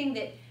interesting thing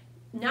that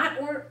not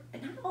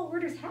all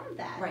orders have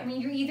that. Right. I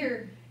mean, you're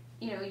either,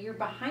 you know, you're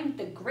behind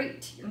the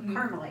grate, you're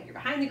Carmelite, you're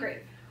behind the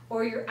grate,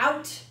 or you're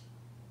out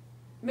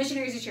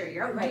missionaries of charity,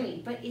 you're out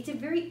doing. But it's a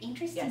very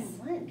interesting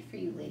blend for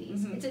you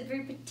ladies. It's a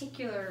very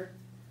particular,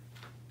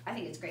 I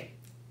think it's great.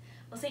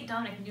 Well, St.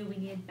 Dominic knew we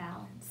needed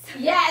balance.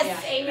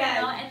 Yes, amen.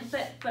 You know,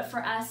 and but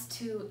for us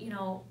to, you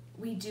know,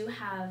 we do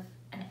have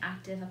an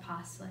active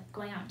apostolate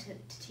going out to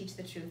teach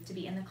the truth, to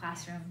be in the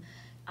classroom,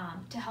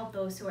 to help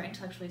those who are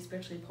intellectually,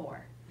 spiritually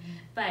poor.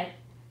 But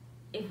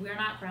if we're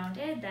not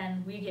grounded,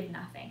 then we give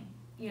nothing,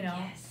 you know.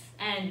 Yes.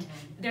 And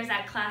there's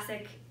that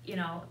classic, you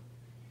know,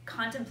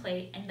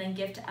 contemplate and then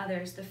give to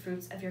others the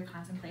fruits of your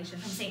contemplation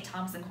from St.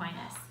 Thomas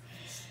Aquinas.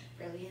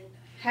 Brilliant.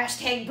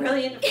 Hashtag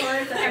brilliant, of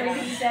course, and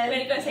everything you said.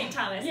 Way to go, St.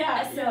 Thomas.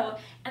 Yeah. So,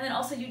 and then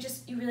also you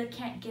really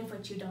can't give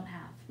what you don't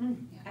have.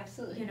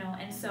 Absolutely. You know,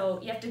 and so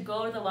you have to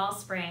go to the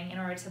wellspring in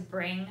order to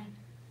bring,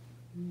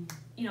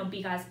 you know,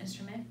 be God's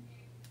instrument.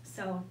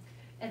 So.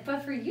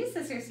 But for you,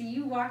 sister, so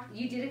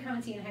you did a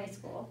come-and-see in high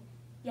school.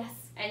 Yes.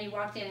 And you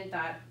walked in and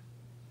thought,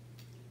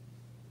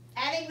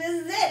 I think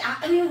this is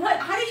it. I mean,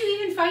 how did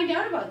you even find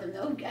out about them,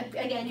 though?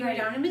 Again, you were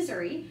down in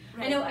Missouri.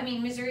 Right. I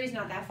mean, Missouri is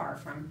not that far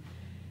from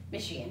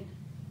Michigan.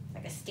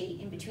 Like a state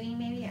in between,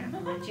 maybe. I don't know.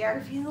 My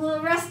geography is a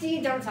little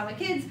rusty. Don't tell my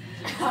kids.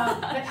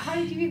 But how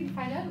did you even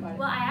find out about it?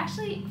 Well, I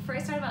actually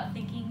first started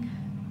thinking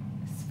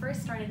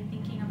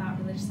about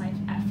religious life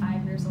at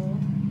 5 years old.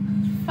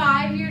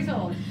 5 years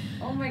old.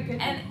 Oh my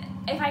goodness. And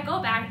if I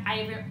go back,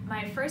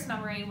 my first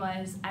memory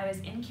was I was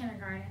in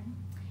kindergarten,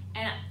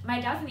 and my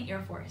dad was in the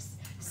Air Force,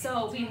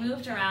 so we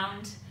moved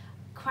around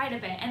quite a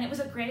bit, and it was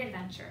a great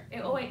adventure.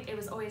 It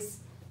was always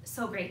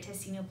so great to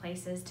see new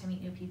places, to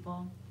meet new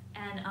people.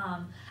 And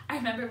I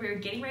remember we were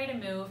getting ready to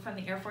move from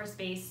the Air Force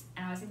Base,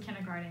 and I was in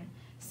kindergarten.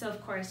 So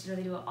of course, you know,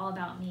 they do All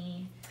About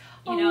Me,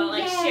 you know,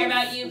 like share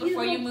about you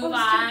before you move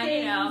on,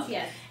 you know.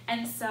 Yes.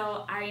 And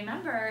so I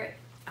remember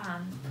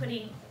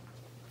putting,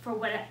 for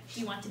what do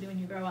you want to be when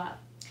you grow up?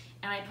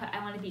 And I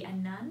want to be a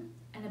nun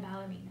and a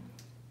ballerina.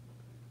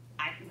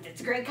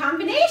 That's a great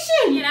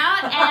combination. You know,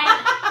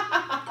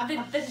 and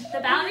the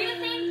ballerina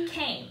thing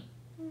came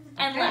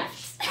and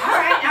left. All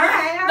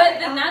right.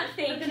 But the nun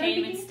thing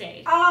came and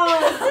stayed.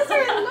 Oh, sister,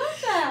 I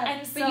love that.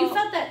 And so, but you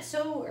felt that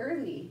so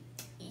early.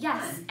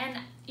 Yes, and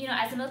you know,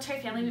 as a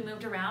military family, we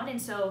moved around,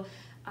 and so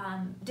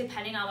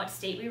depending on what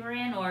state we were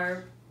in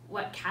or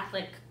what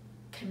Catholic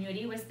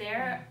community was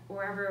there,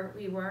 wherever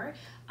we were,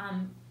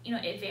 you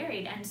know, it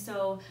varied, and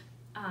so.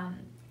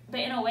 But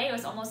in a way, it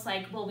was almost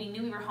like, well, we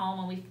knew we were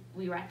home when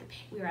we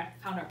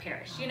found our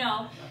parish, you know. I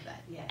love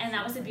that. Yes. And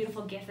that was a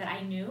beautiful gift that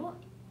I knew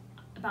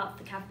about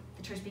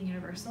the church being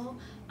universal.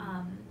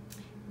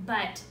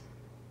 But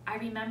I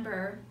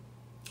remember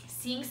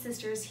seeing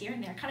sisters here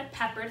and there, kind of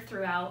peppered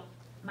throughout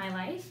my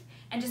life,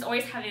 and just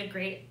always having a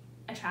great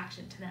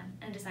attraction to them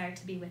and desire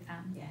to be with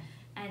them. Yeah.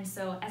 And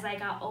so as I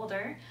got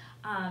older,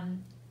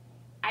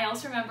 I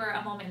also remember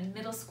a moment in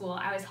middle school.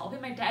 I was helping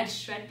my dad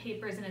shred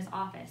papers in his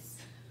office.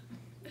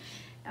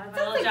 That was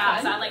my little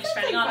job. So I'm like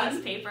shredding all those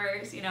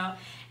papers, you know.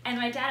 And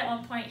my dad at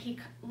one point, he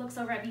looks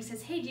over at me and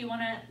says, "Hey, do you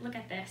want to look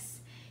at this?"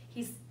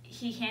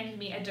 He handed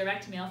me a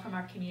direct mail from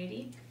our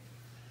community.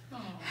 Aww.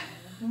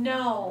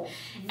 No.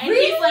 And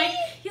really?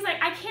 he's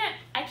like, I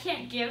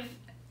can't give,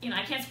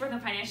 I can't support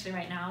them financially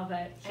right now,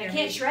 but I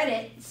can't shred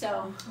it,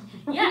 so.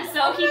 Yeah,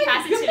 so he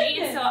passed it to me,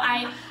 and so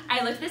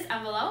I looked at this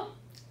envelope,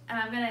 and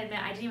I'm gonna admit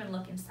I didn't even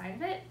look inside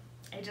of it.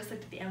 I just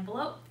looked at the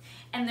envelope,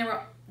 and there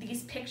were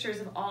these pictures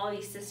of all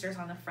these sisters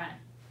on the front. I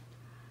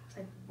was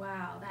like,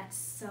 wow, that's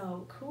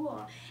so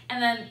cool.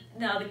 And then,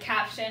 the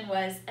caption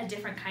was a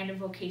different kind of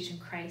vocation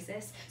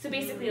crisis. So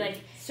basically,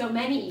 like... So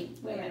many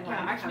women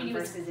our community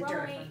was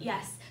growing.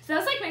 Yes. So that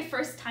was like my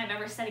first time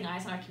ever setting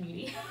eyes on our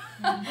community.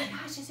 Oh my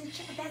gosh,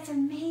 that's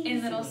amazing.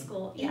 In middle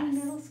school, yes. In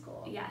middle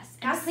school. Yes.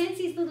 God plants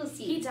these little seeds.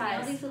 He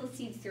does. All these little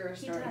seeds through our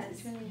stories. He does.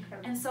 It's really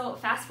incredible. And so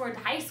fast forward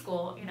to high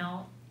school,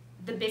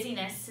 the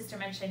busyness, Sister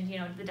mentioned,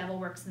 the devil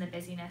works in the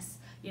busyness.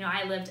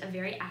 I lived a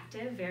very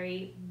active,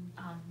 very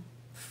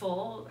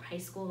full high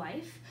school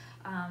life.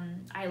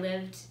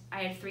 I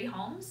had 3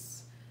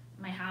 homes,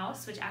 my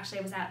house, which actually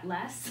I was at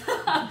less,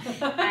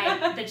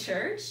 the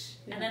church,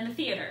 and then the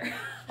theater.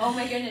 Oh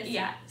my goodness.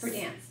 Yeah. For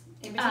dance.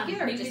 In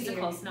particular,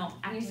 musicals, no,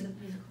 acting.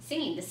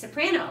 Singing, the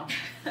soprano.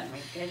 Oh my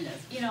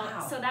goodness.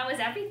 Wow. So that was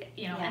everything,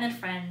 and then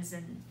friends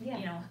and,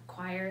 Yeah.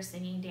 choir,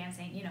 singing,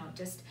 dancing,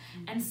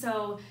 and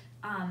so,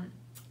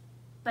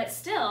 but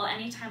still,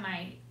 anytime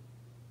I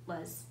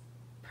was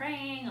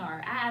praying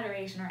or at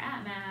adoration or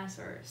at Mass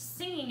or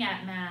singing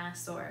at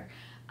Mass or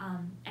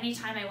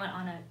anytime I went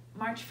on a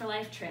March for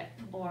Life trip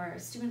or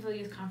Steubenville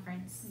Youth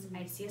Conference,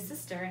 I'd see a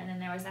sister, and then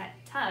there was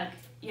that tug,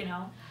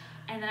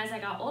 and then as I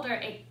got older,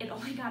 it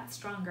only got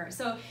stronger.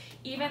 So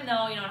even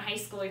though, in high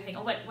school you think,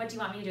 oh, what do you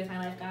want me to do with my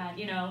life, God?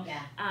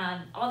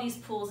 All these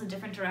pulls in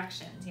different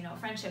directions,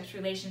 friendships,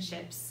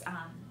 relationships,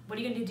 what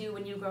are you going to do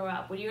when you grow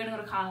up? When are you going to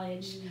go to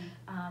college?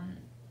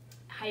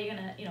 How are you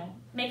going to,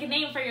 make a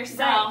name for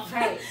yourself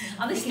right.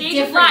 on the stage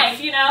of life,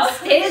 Stage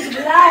of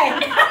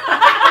life.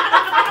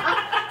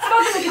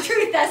 Spoken like a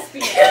true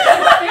thespian.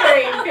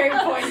 Very, very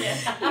poignant.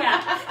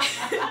 Yeah.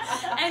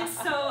 And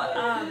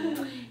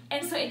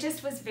so it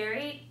just was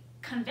very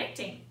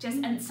convicting.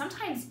 And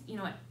sometimes,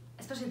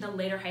 especially the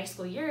later high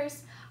school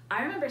years,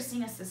 I remember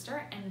seeing a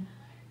sister and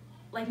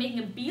like making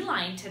a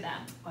beeline to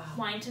them,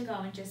 wanting to go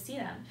and just see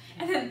them.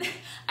 And then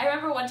I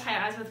remember one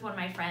time I was with one of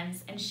my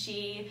friends, and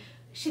she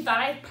thought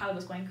I probably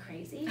was going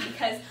crazy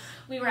because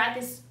we were at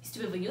this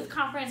Steubenville Youth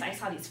Conference. I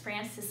saw these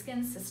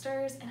Franciscan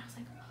sisters, and I was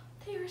like, oh,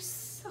 they are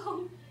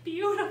so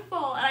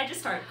beautiful. And I just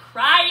started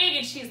crying,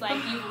 and she's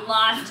like, you've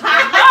lost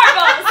my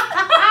marbles.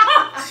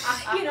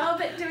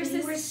 But there was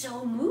You were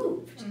so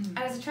moved. Mm-hmm.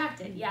 I was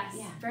attracted, yes,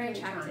 Yeah, very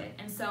attracted.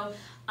 And so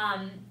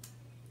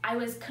I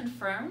was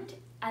confirmed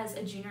as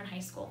a junior in high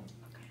school,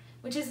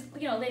 which is,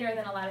 later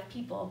than a lot of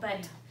people,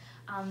 but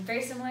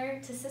very similar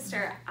to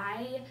Sister.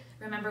 I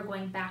remember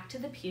going back to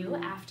the pew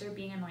after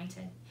being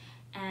anointed,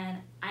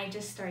 and I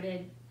just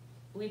started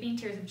weeping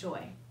tears of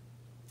joy.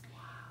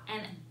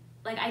 And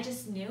I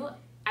just knew,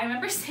 I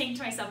remember saying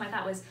to myself, my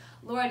thought was,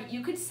 Lord,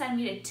 you could send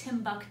me to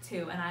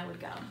Timbuktu and I would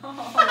go.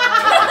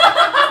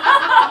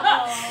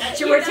 That's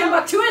your word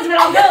Timbuktu is, but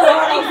I'll go,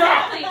 Lord.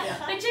 Exactly.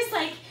 But just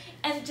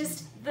and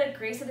just the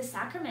grace of the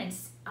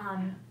sacraments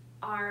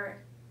are,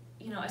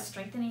 a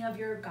strengthening of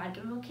your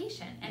God-given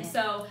vocation. And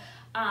so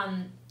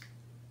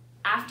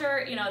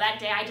after, that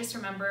day, I just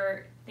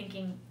remember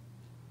thinking,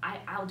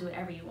 I'll do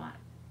whatever you want.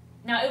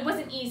 Now, it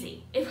wasn't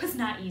easy. It was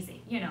not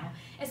easy,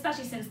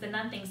 especially since the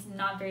nun thing's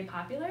not very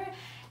popular.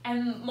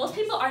 And most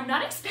people are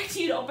not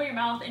expecting you to open your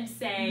mouth and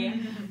say,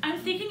 I'm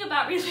thinking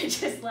about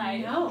religious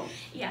life. No.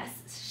 Yes,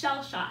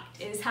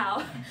 shell-shocked is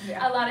how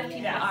a lot of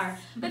people are.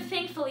 But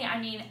thankfully, I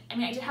mean,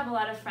 I did have a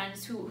lot of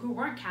friends who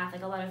weren't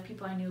Catholic, a lot of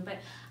people I knew, but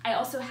I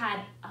also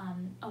had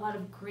a lot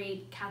of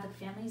great Catholic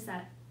families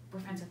that were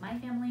friends with my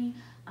family,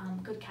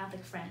 good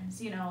Catholic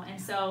friends,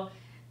 and so,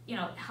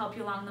 help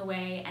you along the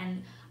way.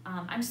 And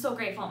I'm so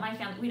grateful. My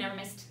family, we never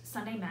missed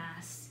Sunday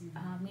Mass.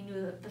 We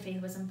knew that the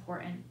faith was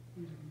important.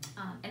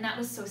 And that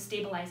was so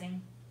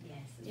stabilizing. Yes,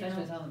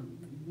 especially with all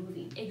the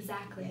moving.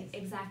 Exactly,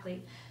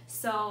 exactly.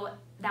 So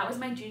that was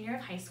my junior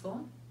of high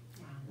school,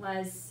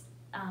 was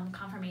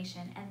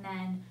confirmation. And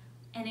then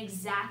an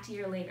exact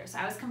year later, so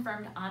I was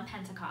confirmed on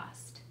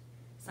Pentecost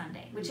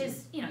Sunday, which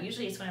is,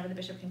 usually it's whenever the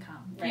bishop can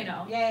come, Right.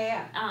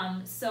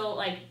 Yeah. So,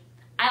 I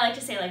like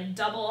to say,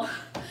 double...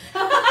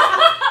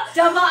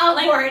 double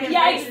outpouring of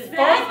grace. Exactly.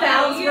 Both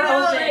valves were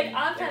open.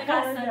 On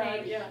Pentecost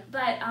Sunday. Yeah.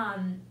 But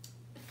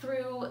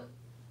through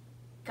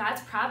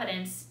God's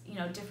providence,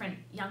 different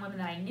young women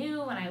that I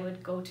knew, when I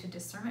would go to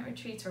discernment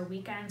retreats or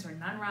weekends or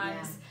nun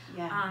runs,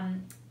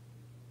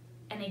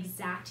 an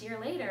exact year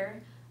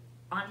later,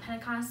 on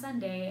Pentecost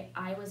Sunday,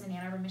 I was in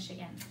Ann Arbor,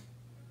 Michigan.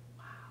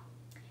 Wow.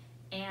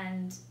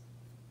 And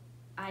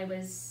I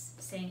was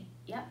saying,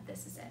 yep,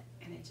 this is it.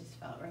 And it just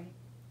felt right.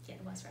 Yeah,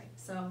 it was right.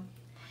 So,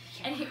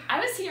 and I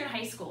was here in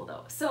high school,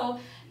 though. So,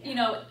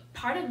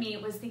 part of me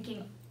was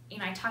thinking,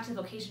 I talked to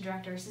the vocation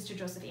director, Sister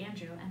Joseph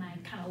Andrew, and I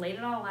kind of laid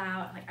it all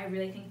out. I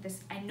really think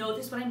I know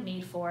this is what I'm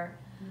made for.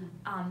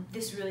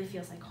 This really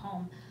feels like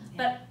home.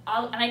 Yeah.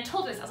 But and I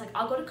told her this, I was like,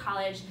 I'll go to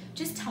college.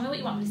 Just tell me what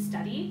you want me to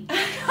study.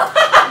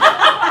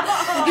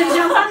 You can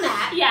jump on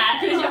that.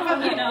 Yeah, You can jump on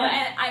that. you know,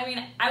 and I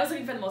mean, I was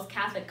looking for the most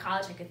Catholic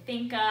college I could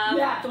think of.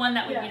 Yeah. The one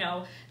that would, Yeah. you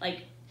know,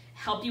 like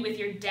help you with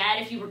your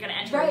debt if you were going to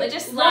enter Right.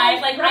 religious Right.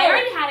 life. Like, Right. I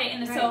already had it.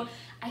 And Right. so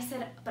I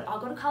said, but I'll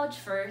go to college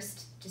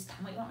first. Just tell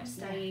me what you want me to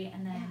study,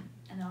 and then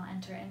I'll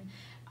enter. And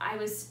I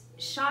was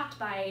shocked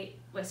by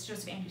what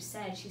Joseph Andrews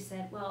said. She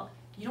said, well,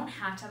 you don't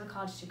have to have a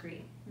college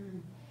degree.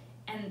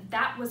 And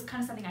that was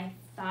kind of something I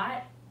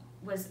thought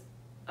was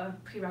a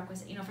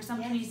prerequisite. You know, for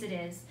some communities it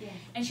is. Yes.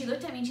 And she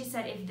looked at me and she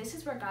said, if this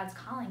is where God's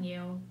calling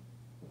you,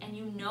 and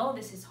you know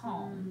this is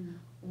home,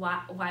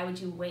 why would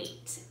you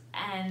wait?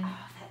 And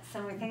that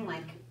summer thing,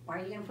 like, why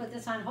are you going to put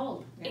this on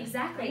hold?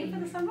 Exactly. Why are you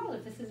put this on hold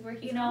if this is where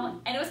he's you know,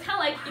 calling? and it was kind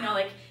of like, you know,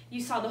 like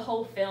you saw the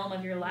whole film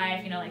of your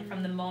life, you know, like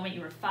from the moment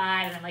you were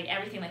 5 and then like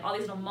everything, like all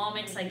these little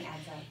moments, like,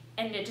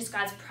 and it just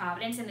God's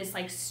providence and this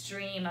like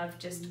stream of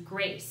just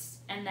grace.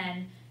 And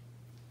then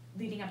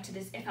leading up to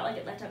this, it felt like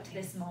it led up to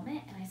this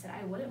moment, and I said,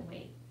 I wouldn't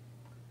wait.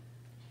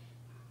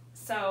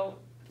 So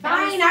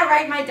Fine, all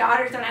right, my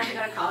daughters don't have to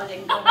go to college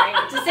and go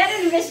right to send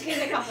them to Michigan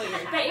in a couple of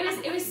years. But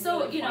it was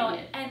so, you know,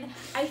 and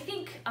I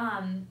think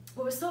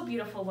what was so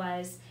beautiful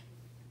was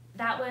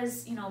that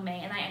was, you know,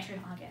 May, and I entered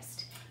in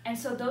August. And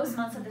so those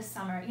months of the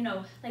summer, you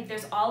know, like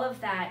there's all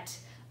of that,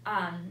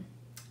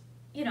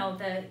 you know,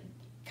 the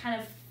kind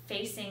of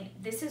facing,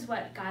 this is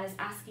what God is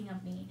asking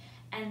of me.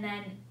 And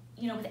then,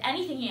 you know, with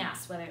anything he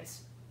asks, whether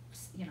it's,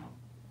 you know,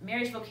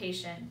 marriage,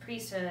 vocation,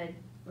 priesthood,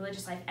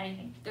 religious life,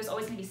 anything, there's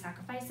always going to be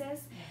sacrifices.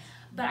 Yes.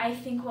 But I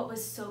think what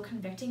was so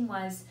convicting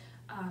was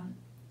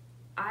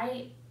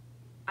I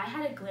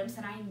had a glimpse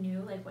and I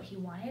knew like what he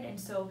wanted. And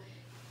so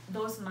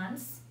those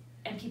months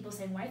and people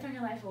saying, why are you throwing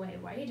your life away?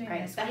 Why are you doing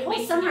this? That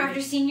whole summer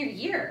after senior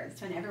year,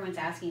 it's when everyone's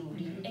asking, what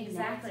do you do?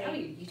 Exactly. Oh,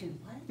 you doing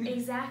what?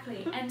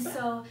 Exactly. And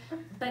so,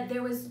 but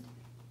there was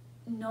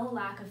no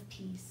lack of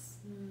peace.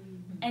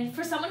 And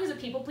for someone who's a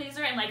people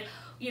pleaser and like,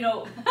 you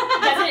know,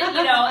 doesn't,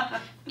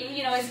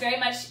 you know, is very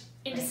much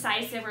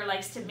indecisive or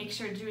likes to make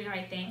sure to do the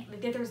right thing, like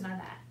there was none of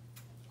that.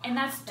 And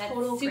that's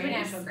total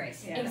supernatural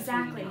grace. Yeah,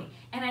 exactly.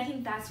 And I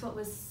think that's what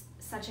was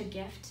such a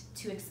gift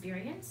to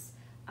experience,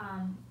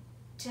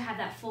 to have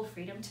that full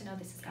freedom to know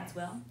this is God's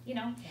will, you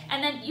know? Yes.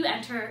 And then you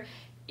enter,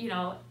 you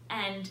know,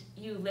 and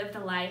you live the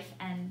life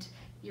and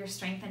you're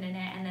strengthened in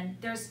it, and then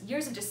there's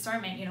years of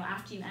discernment, you know,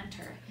 after you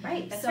enter.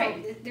 Right, that's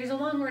right. There's a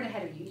long road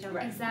ahead of you. You don't,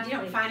 exactly.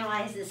 You don't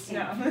finalize this.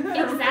 No.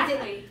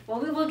 Exactly. Well,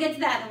 we'll get to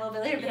that in a little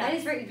bit later, but that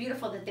is very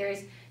beautiful that there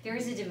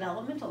is a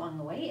development along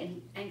the way,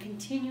 and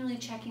continually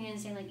checking in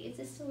and saying, like, is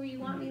this still where you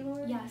want me,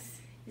 Lord? Yes.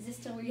 Is this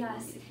still where you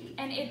want me to be?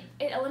 And it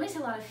eliminates a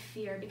lot of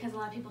fear, because a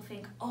lot of people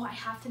think, oh, I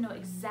have to know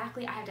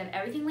exactly, I have to have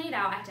everything laid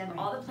out, I have to have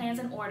all the plans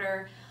in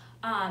order,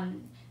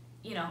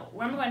 you know,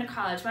 where am I going to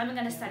college, what am I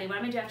going to study, what am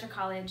I going to do after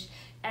college,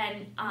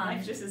 and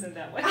life just isn't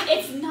that way.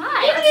 It's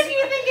not. Even if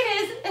you think it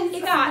is,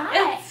 it's not.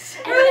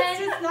 It's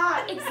just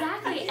not.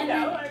 Exactly. And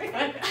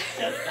then, it's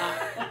just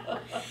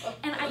not.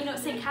 And you know,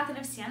 St. Catherine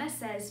of Siena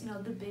says, you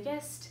know, the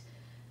biggest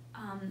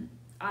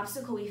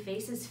obstacle we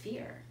face is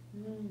fear.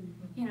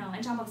 You know,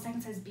 and John Paul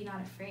II says, be not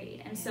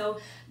afraid. And so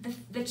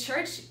the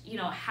church, you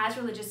know, has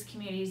religious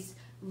communities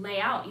lay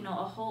out, you know,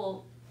 a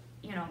whole,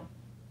 you know,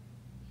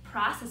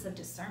 process of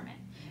discernment,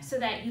 so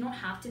that you don't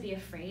have to be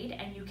afraid,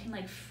 and you can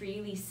like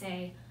freely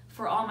say,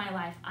 for all my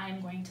life, I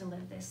am going to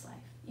live this life,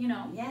 you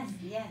know? Yes.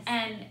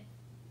 And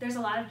there's a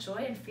lot of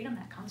joy and freedom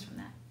that comes from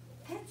that.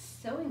 That's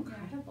so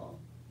incredible.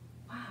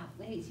 Wow,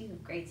 ladies, you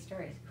have great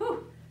stories.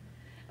 Whew.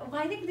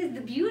 Well, I think the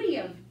beauty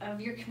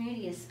of your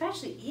community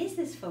especially is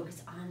this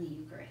focus on the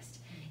Eucharist,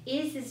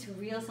 is this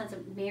real sense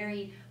of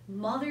Mary,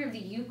 Mother of the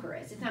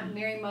Eucharist. It's not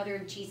Mary, Mother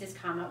of Jesus,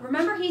 comma.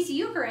 Remember, he's the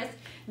Eucharist.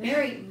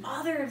 Mary,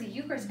 Mother of the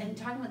Eucharist. And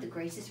talking about the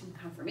graces from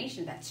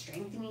confirmation, that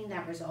strengthening,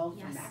 that resolve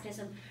from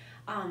baptism.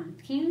 Can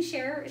you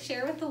share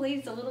with the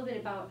ladies a little bit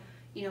about,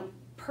 you know,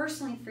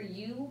 personally for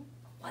you,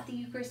 what the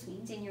Eucharist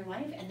means in your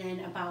life, and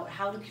then about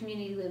how the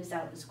community lives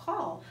out this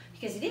call,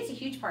 because it is a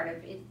huge part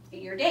of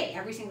your day,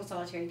 every single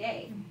solitary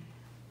day.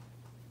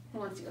 Who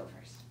wants to go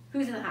first?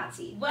 Who's in the hot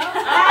seat? Well,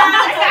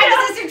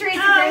 Sister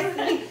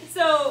Tracy.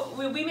 So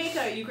we make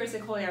a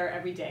Eucharistic Holy Hour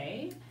every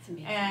day,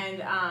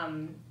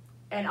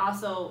 and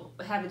also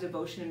have a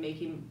devotion in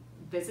making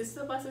visits to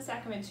the Blessed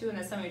Sacrament too, and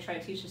that's something we try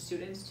to teach the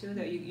students too,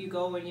 that you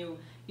go when you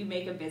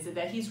make a visit,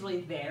 that he's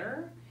really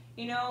there,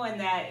 you know, and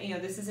that, you know,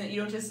 this isn't,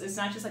 it's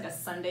not just like a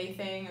Sunday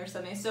thing or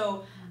something.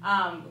 So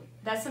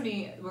that's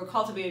something we're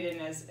cultivated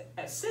in as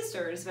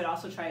sisters, but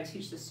also try to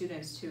teach the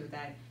students too,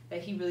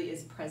 that he really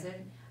is present,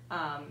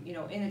 you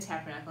know, in the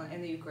tabernacle,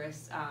 in the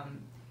Eucharist,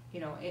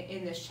 you know,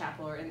 in this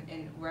chapel or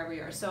in wherever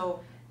you are.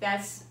 So I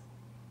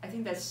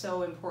think that's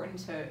so important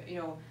to, you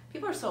know,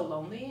 people are so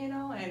lonely, you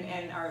know,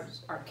 and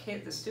our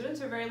kids, the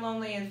students are very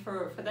lonely, and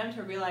for them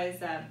to realize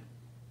that,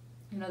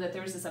 you know, that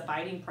there's this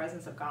abiding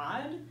presence of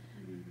God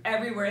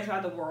everywhere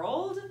throughout the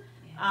world,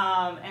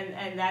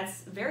 and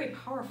that's very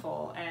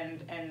powerful,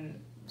 and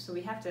so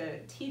we have to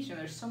teach, and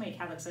there's so many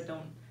Catholics that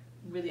don't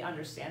really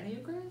understand the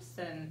Eucharist,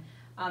 and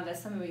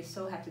that's something we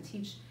still have to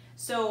teach.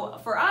 So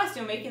for us,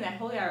 you know, making that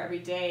Holy Hour every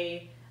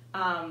day,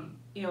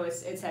 you know,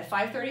 it's at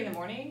 5:30 in the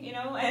morning, you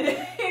know, and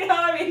you know,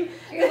 I mean,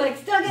 you're like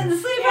still getting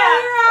sleep out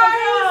of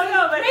your eyes.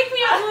 No, but Wake me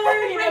up, Lord,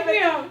 wake me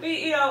up. But,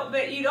 you know,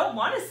 but you don't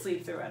want to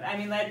sleep through it. I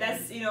mean,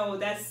 that's, you know,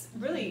 that's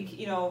really,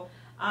 you know,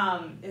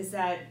 is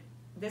that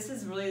this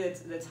is really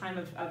the time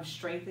of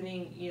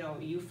strengthening, you know,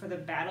 you for the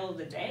battle of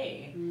the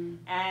day,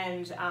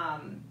 and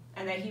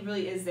that He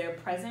really is there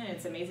present.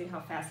 It's amazing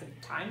how fast the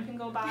time can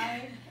go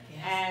by,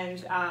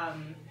 yes.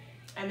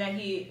 And that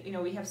He, you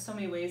know, we have so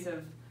many ways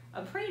of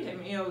praying to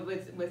Him, you know,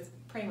 with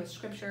praying with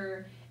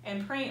Scripture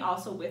and praying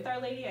also with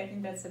Our Lady. I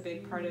think that's a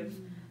big part of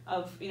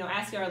you know,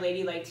 asking Our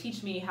Lady, like,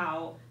 teach me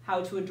how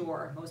to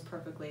adore most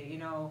perfectly, you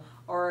know,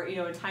 or, you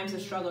know, in times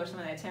of struggle or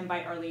something like that, to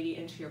invite Our Lady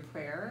into your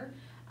prayer.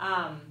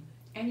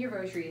 And your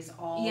rosary is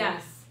all,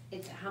 yes.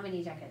 It's how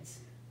many decades?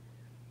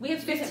 We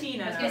have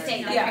 15 on ours. I was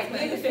going to say, yeah, we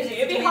have 15.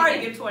 It'd be hard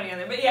to give 20 on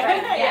there, but yeah.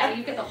 Right, yeah,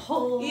 you get the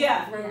whole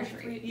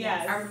rosary.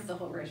 Yes. I remember the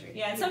whole rosary.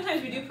 Yeah, and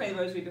sometimes we do pray the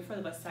rosary before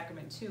the Blessed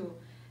Sacrament too.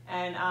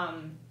 And,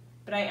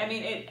 but I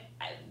mean,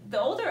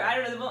 the older, I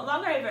don't know, the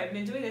longer I've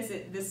been doing this,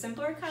 the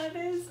simpler it kind of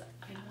is.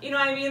 You know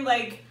what I mean?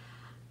 Like,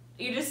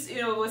 you just,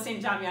 you know, what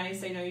St. John Vianney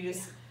said, you know, you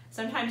just,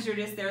 sometimes you're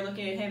just there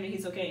looking at Him and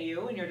He's looking at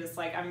you, and you're just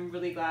like, I'm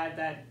really glad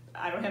that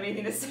I don't have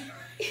anything to say.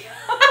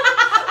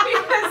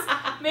 Because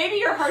maybe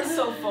your heart's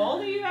so full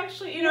that you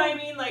actually, you know what I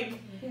mean? Like,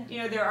 you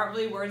know, there aren't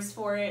really words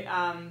for it.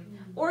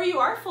 Or you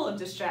are full of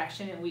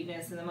distraction and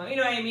weakness in the moment, you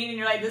know what I mean? And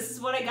you're like, this is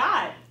what I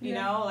got, you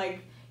know?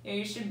 Like, you know,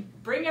 you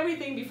should bring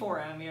everything before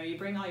Him. You know, you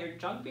bring all your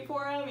junk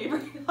before Him. You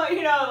bring,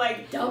 you know,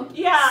 like, dump,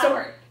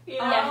 sort. You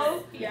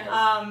know, yes.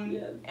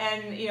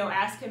 And you know,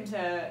 ask Him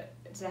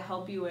to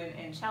help you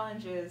in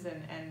challenges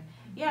and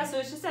yeah. So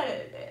it's just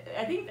that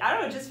I think, I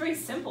don't know, just very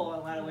simple in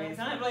a lot of ways.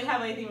 I don't really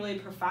have anything really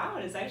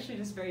profound. It's actually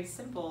just very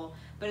simple,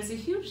 but it's a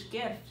huge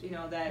gift, you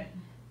know, that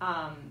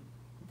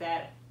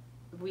that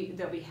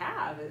we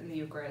have in the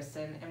Eucharist,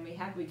 and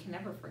we can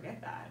never forget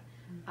that.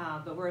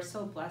 But we're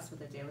so blessed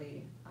with the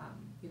daily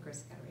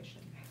Eucharistic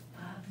adoration.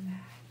 I love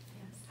that.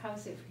 Yes. How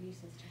is it for you,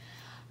 sister?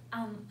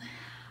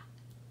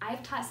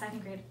 I've taught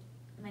second grade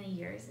many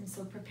years, and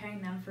so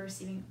preparing them for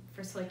receiving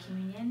First Holy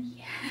Communion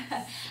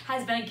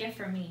has been a gift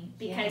for me,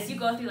 because you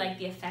go through like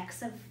the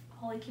effects of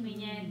Holy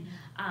Communion,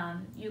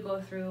 you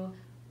go through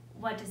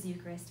what does the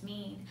Eucharist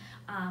mean,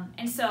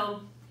 and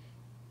so,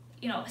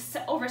 you know,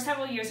 over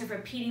several years of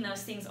repeating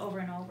those things over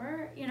and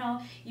over, you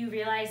know, you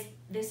realize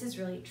this is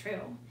really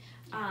true,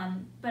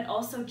 but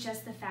also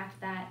just the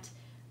fact that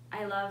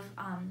I love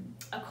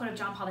a quote of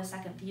John Paul II,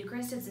 "The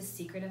Eucharist is the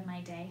secret of my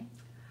day."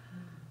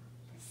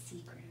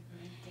 Secret of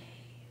my day.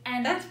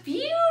 And that's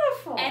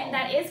beautiful. And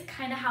that is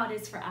kind of how it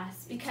is for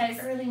us, because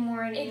it's early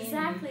morning.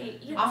 Exactly.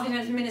 You know,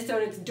 oftentimes in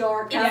Minnesota it's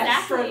dark.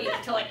 Exactly.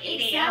 Till like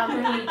 8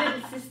 a.m. But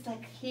it's just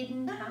like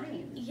hidden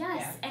time.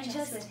 Yes, and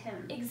just with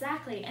Him.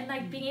 Exactly, and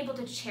like being able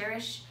to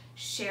cherish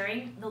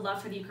sharing the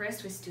love for the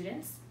Eucharist with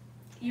students.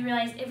 You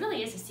realize it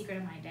really is a secret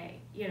of my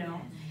day. You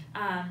know,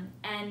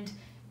 and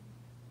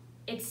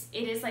it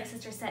is like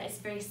Sister said, it's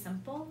very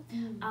simple.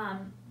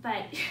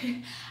 But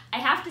I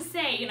have to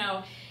say, you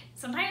know,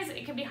 sometimes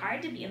it can be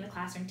hard to be in the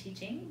classroom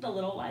teaching the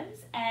little ones,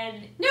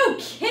 and no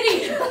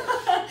kidding.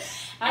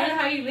 I don't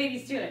know how you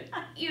ladies do it,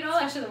 you know,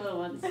 especially the little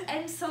ones.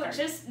 And so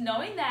just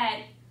knowing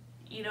that,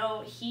 you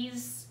know,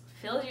 He's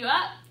filled you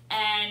up,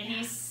 and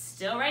He's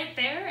still right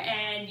there,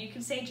 and you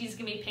can say, "Jesus,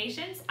 give me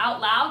patience," out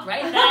loud,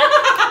 right then.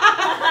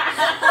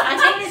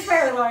 I take this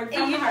prayer, Lord,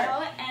 from you the heart.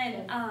 know,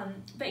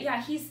 and but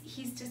yeah, He's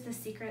just the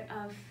secret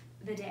of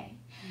the day,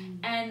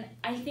 and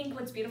I think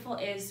what's beautiful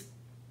is,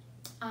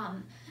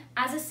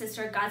 as a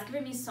sister, God's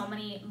given me so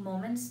many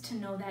moments to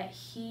know that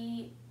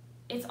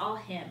it's all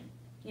Him,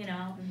 you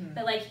know,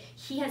 that like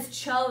He has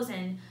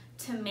chosen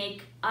to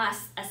make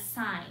us a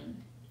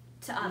sign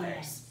to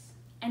others.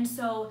 And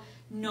so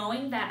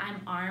knowing that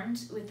I'm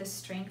armed with the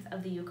strength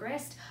of the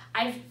Eucharist,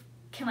 I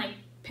can like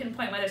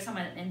pinpoint whether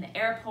someone in the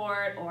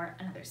airport or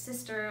another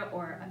sister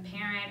or a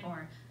parent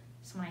or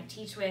someone I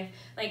teach with,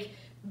 like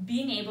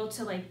being able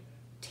to like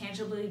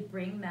tangibly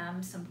bring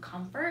them some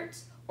comfort,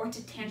 or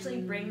to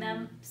tangibly bring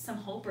them some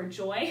hope or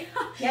joy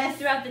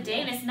throughout the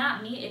day. And it's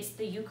not me, it's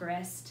the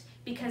Eucharist.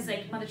 Because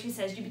like Mother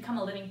Teresa says, you become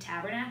a living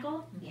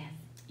tabernacle.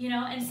 You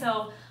know, and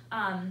so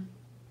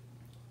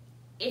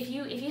if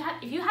you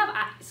have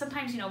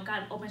sometimes, you know,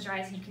 God opens your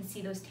eyes and you can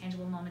see those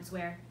tangible moments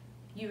where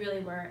you really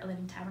were a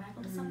living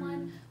tabernacle to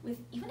someone, with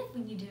even if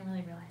when you didn't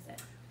really realize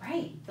it.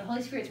 Right. The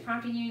Holy Spirit's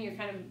prompting you and you're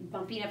kind of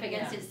bumping up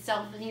against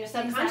itself, you know,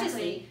 subconsciously.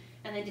 Exactly.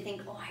 And then to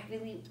think, oh,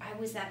 I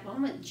was that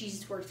moment.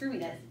 Jesus worked through me.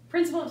 That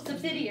principle of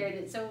subsidiary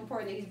that's so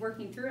important, that He's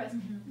working through us.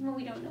 Well,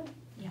 we don't know.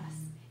 Yes.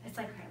 It's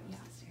like incredible,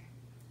 sister.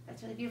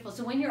 That's really beautiful.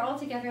 So when you're all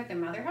together at the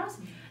Mother House,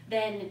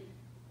 then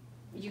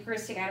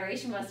Eucharistic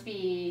adoration must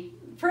be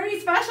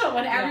pretty special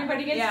when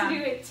everybody gets to do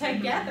it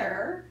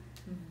together.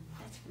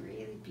 That's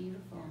really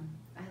beautiful.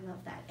 I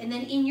love that. And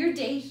then in your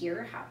day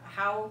here,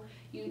 how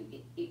you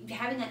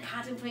having that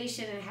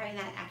contemplation and having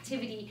that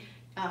activity,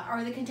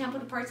 are the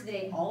contemplative parts of the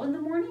day all in the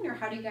morning, or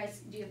how do you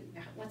guys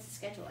what's the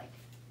schedule like?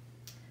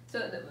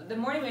 So the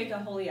morning we make a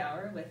holy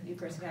hour with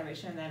Eucharistic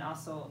adoration, and then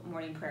also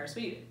morning prayer. So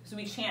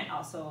we chant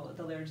also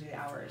the Liturgy of the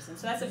Hours, and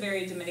so that's a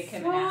very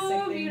Dominican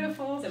monastic thing.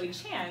 Beautiful. So we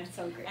chant.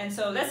 So great. And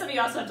so that's something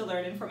you also have to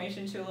learn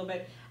information too a little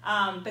bit.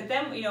 But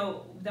then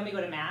then we go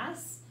to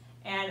Mass,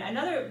 and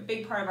another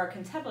big part of our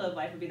contemplative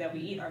life would be that we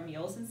eat our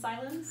meals in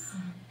silence,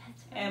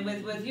 and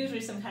with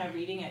usually some kind of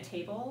reading at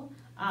table.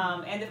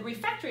 And the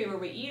refectory where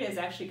we eat is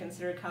actually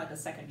considered kind of like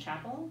a second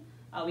chapel.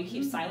 We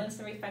keep silence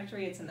in the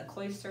refectory. It's in the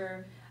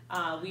cloister.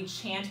 We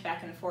chant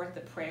back and forth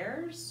the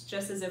prayers,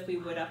 just as if we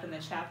would up in the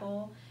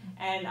chapel.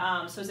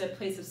 And so it's a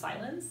place of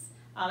silence.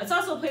 It's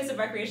also a place of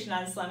recreation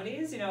on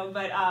solemnities,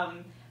 but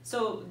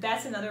so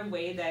that's another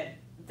way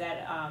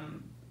that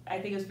I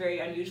think is very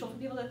unusual for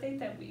people to think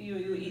that you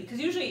eat. Because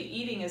usually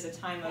eating is a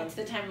time of... That's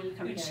the time when you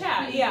come together.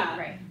 Chat, yeah.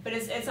 Right. But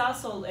it's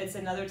also, it's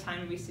another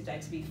time we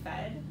like to be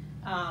fed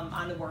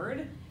on the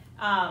Word.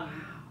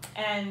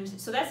 And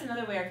so that's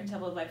another way our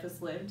contemplative life is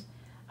lived.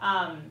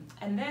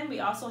 And then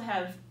we also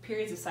have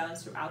periods of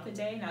silence throughout the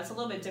day. Now it's a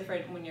little bit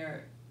different when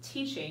you're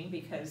teaching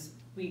because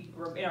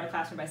we're in our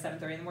classroom by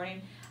 7:30 in the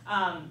morning.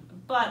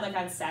 But like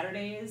on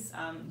Saturdays,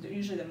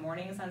 usually the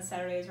mornings on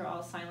Saturdays are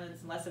all silent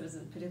unless it was a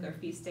particular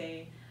feast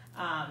day.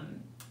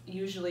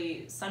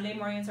 Usually Sunday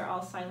mornings are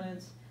all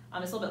silent.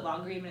 It's a little bit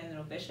longer even in the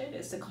novitiate,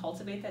 is to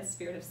cultivate that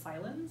spirit of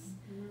silence.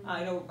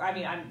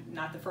 I'm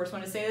not the first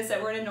one to say this,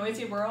 that we're in a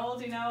noisy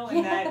world, and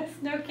that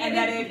no kidding. And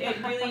that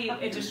it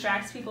really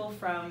distracts people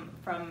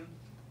from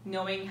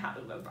knowing how,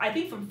 I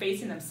think from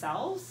facing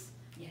themselves.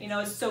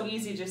 Yes. It's so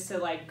easy just to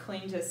like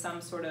cling to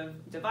some sort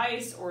of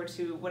device or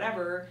to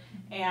whatever,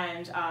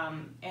 and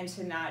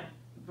to not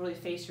really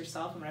face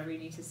yourself and whatever you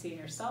need to see in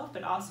yourself,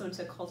 but also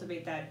to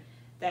cultivate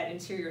that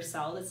interior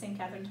cell that St.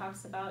 Catherine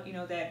talks about,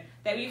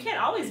 that you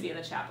can't always be in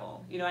the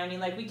chapel, we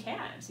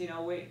can't,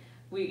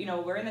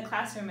 we're in the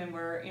classroom and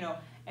we're,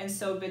 and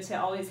so, but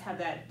to always have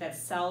that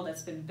cell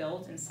that's been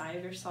built inside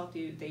of yourself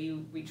that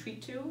you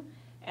retreat to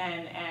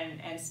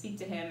and speak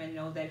to him and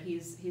know that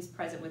he's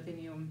present within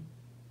you.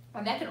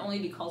 And that can only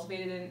be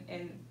cultivated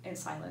in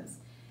silence.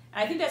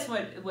 And I think that's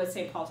what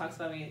St. Paul talks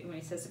about when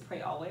he says to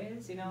pray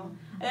always, And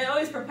it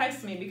always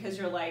perplexes me because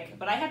you're like,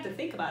 but I have to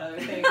think about other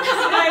things.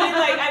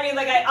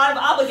 Out of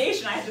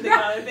obligation, I have to think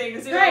about other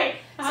things. Right.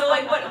 So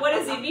what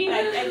does he mean?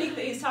 I think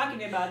that he's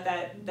talking about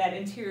that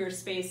interior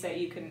space that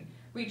you can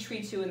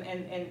retreat to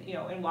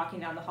in walking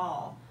down the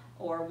hall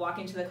or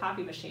walking to the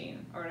coffee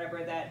machine or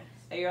whatever, that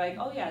you're like,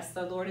 oh yes,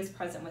 the Lord is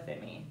present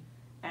within me.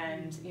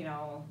 And,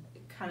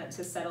 kind of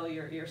to settle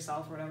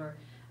yourself or whatever.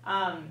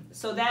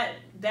 So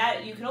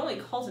that you can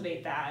only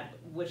cultivate that,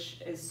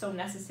 which is so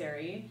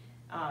necessary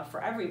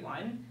for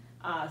everyone,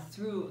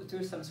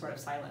 through some sort of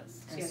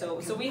silence. And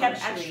so we have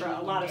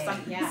a lot of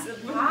silence,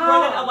 more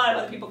than a lot of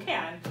other people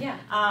can. Yeah.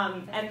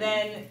 And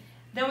then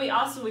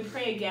we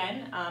pray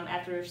again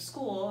after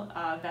school,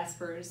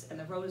 Vespers and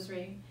the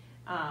Rosary.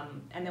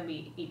 And then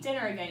we eat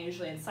dinner again,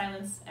 usually in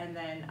silence. And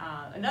then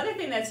another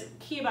thing that's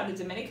key about the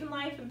Dominican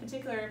life in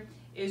particular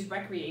is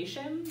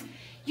recreation.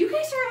 You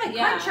guys are like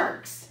card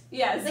sharks.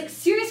 Yes. Like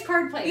serious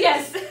card players.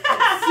 Yes.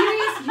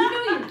 Serious,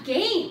 your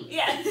game.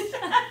 Yes.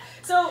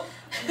 So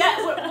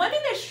one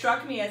thing that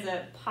struck me as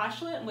a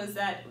postulant was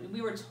that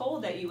we were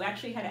told that you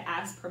actually had to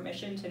ask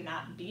permission to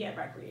not be at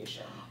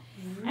recreation.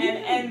 Really?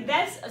 And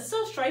that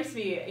still strikes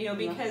me,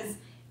 because,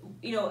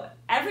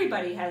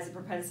 everybody has a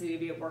propensity to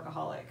be a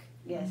workaholic.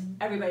 Yes.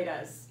 Everybody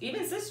does.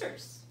 Even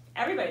sisters.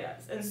 Everybody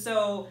does. And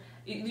so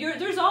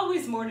there's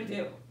always more to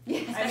do.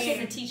 Yes, especially as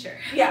a teacher.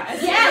 Yeah.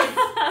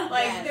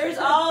 Yes. There's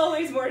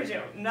always more to do.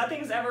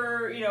 Nothing's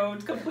ever,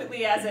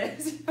 completely as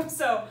is.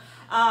 So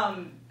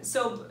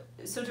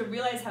to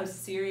realize how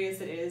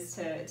serious it is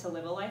to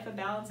live a life of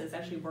balance, it's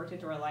actually worked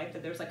into our life,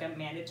 that there's like a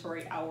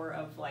mandatory hour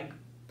of like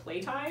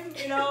playtime,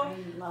 I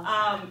love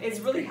that. It's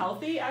really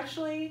healthy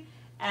actually.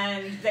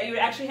 And that you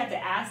would actually have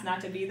to ask not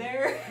to be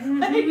there,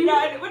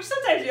 which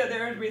sometimes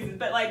there are reasons,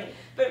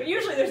 but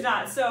usually there's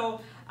not.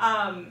 So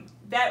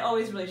that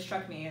always really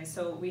struck me, and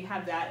so we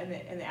have that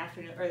in the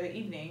afternoon or the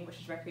evening, which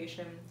is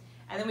recreation,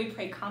 and then we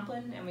pray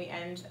Compline, and we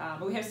end.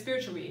 But we have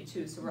spiritual reading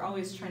too, so we're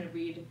always trying to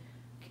read,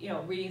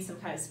 reading some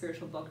kind of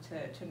spiritual book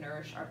to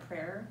nourish our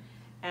prayer,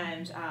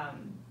 and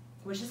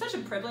which is such a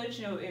privilege.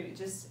 It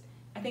just.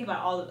 I think about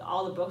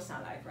all the books now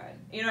that I've read.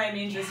 You know what I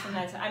mean? Just from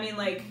that time.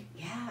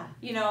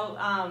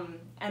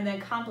 And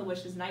then Compline,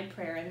 which is night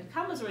prayer. And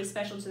Compline is really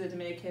special to the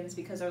Dominicans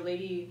because Our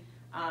Lady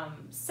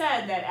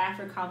said that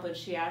after Compline,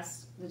 she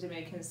asked the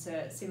Dominicans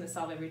to sing the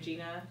Salve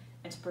Regina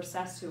and to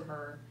process to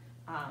her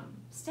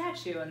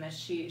statue. And that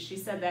she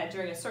said that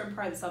during a certain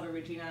part of the Salve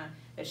Regina,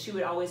 that she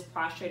would always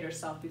prostrate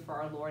herself before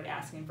our Lord,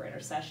 asking for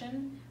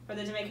intercession for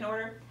the Dominican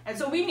order. And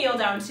so we kneel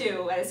down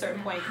too at a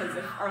certain point, because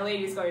if Our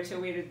Lady's going to,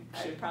 we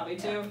should probably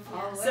too.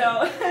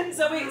 So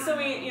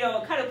we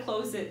kind of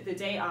close the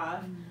day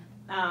off,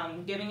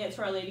 giving it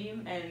to Our Lady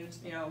and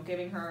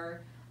giving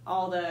her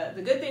all the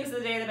good things of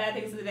the day, the bad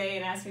things of the day,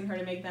 and asking her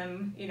to make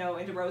them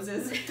into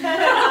roses.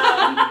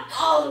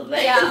 All of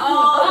them.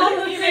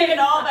 Yeah, you make it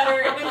all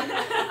better.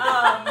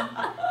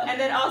 And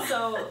then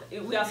also,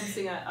 we also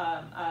sing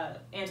a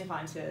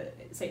antiphon to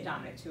St.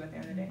 Dominic too at the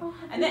end of the day. Oh,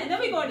 and then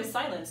we go into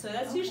silence. So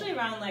that's usually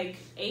around like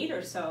 8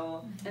 or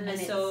so. And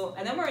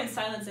then we're in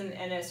silence, and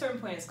at a certain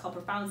point it's called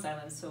profound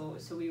silence. So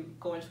we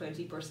go into a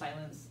deeper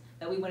silence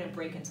that we wouldn't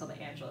break until the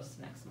Angelus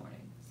the next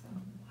morning. So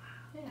wow.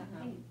 Yeah.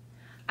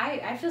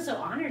 I feel so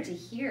honored to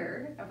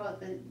hear about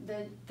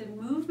the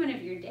movement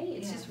of your day.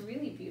 It's just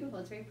really beautiful.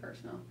 It's very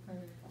personal.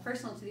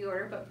 Personal to the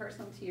order, but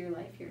personal to your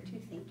life here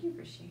too. Thank you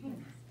for sharing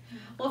that.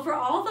 Well, for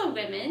all the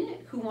women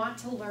who want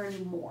to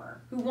learn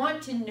more, who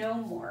want to know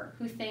more,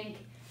 who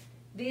think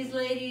these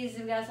ladies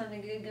have got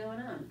something good going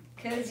on,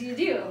 because you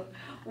do,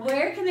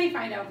 where can they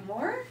find out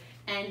more?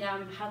 And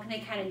how can they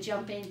kind of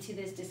jump into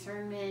this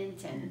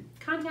discernment and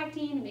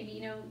contacting maybe,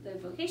 you know, the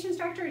vocations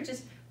director, or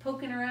just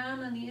poking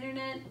around on the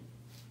internet?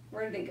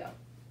 Where do they go?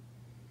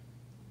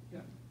 Yeah.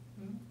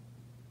 Mm-hmm.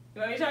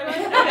 You want me to talk about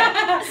it? Okay.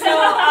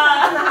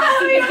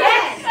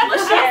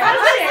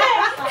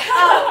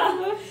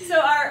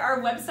 So our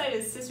website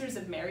is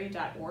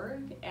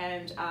sistersofmary.org,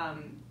 and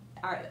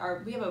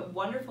we have a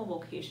wonderful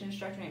vocations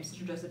director named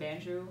Sister Joseph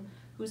Andrew,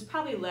 who's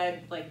probably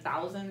led like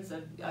thousands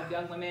of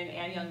young women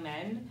and young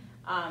men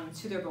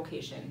to their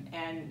vocation,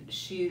 and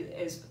she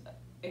is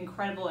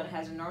incredible and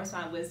has an enormous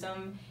amount of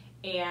wisdom,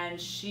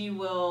 and she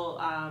will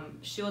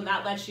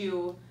not let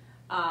you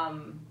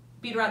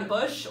beat around the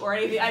bush or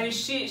anything. I mean,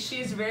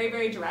 she's very,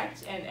 very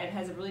direct and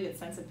has a really good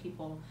sense of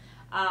people.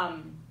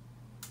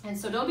 And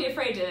so don't be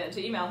afraid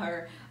to email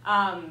her.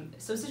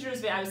 So Sister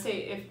Joseph, I would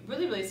say, if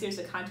really, really serious,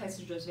 to contact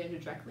Sister Joseph Andrew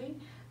directly.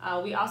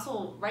 We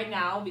also, right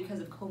now, because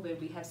of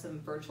COVID, we have some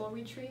virtual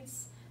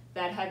retreats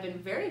that have been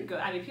very good.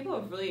 I mean, people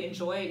have really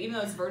enjoyed, even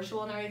though it's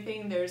virtual and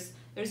everything,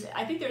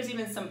 I think there's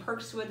even some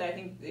perks to it that I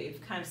think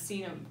they've kind of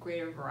seen a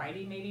greater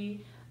variety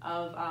maybe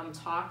of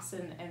talks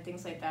and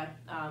things like that.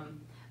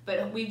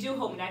 But we do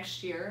hope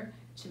next year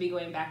to be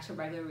going back to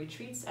regular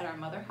retreats at our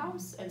mother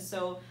house, and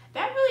so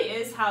that's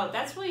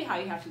really how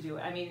you have to do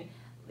it. I mean,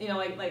 you know,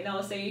 like Nell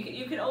was saying,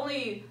 you can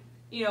only,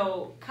 you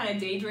know, kind of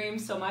daydream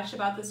so much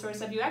about this sort of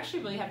stuff. You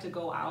actually really have to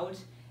go out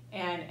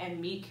and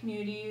meet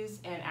communities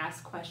and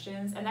ask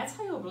questions, and that's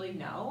how you'll really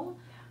know.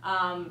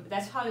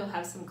 That's how you'll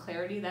have some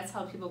clarity. That's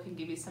how people can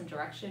give you some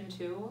direction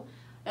too.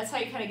 That's how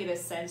you kind of get a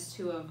sense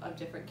too of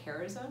different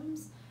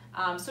charisms.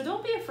 So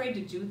don't be afraid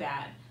to do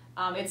that.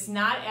 It's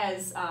not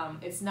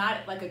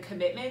like a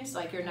commitment,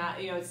 like you're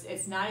not, you know,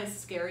 it's not as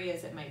scary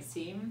as it might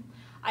seem.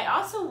 I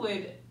also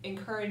would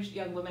encourage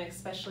young women,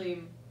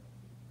 especially,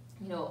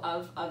 you know,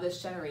 of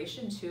this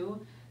generation too,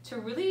 to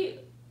really,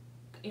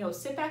 you know,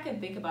 sit back and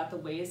think about the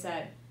ways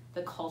that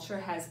the culture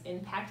has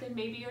impacted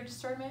maybe your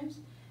discernment.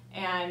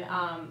 And,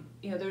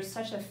 you know, there's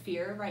such a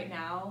fear right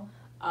now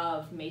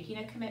of making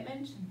a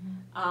commitment.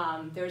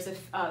 There's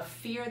a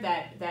fear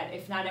that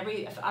if not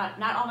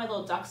all my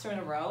little ducks are in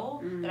a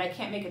row, that I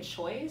can't make a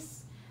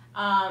choice.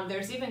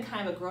 There's even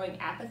kind of a growing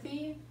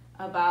apathy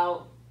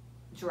about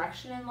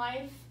direction in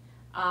life,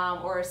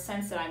 or a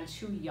sense that I'm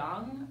too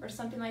young or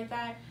something like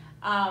that.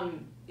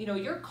 You know,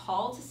 you're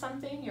called to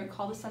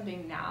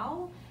something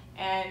now,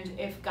 and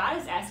if God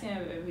is asking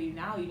of you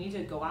now, you need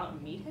to go out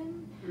and meet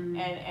him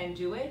and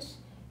do it,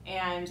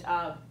 and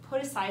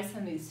put aside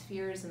some of these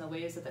fears and the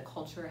ways that the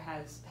culture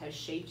has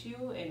shaped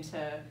you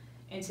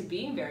into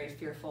being very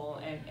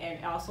fearful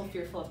and also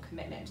fearful of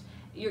commitment.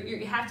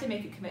 You have to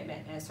make a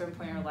commitment at a certain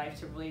point in your life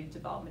to really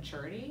develop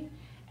maturity,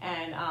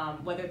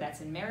 and whether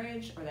that's in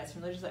marriage or that's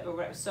in religious life or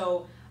whatever.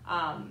 So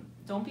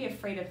don't be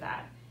afraid of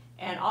that,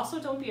 and also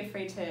don't be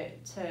afraid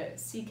to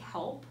seek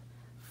help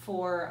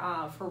for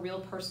real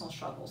personal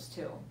struggles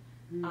too.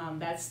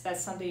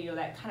 That's something, you know,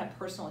 that kind of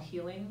personal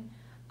healing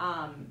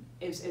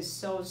is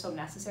so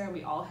necessary.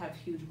 We all have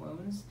huge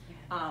wounds,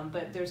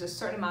 but there's a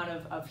certain amount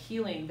of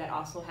healing that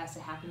also has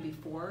to happen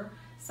before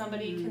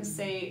somebody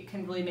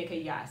can really make a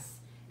yes,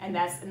 and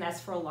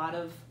that's for a lot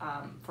of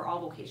for all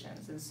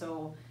vocations. And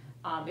so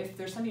if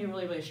there's something you're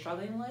really, really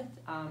struggling with,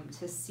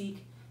 to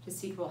seek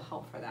real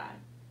help for that.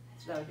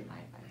 So that would be my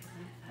advice.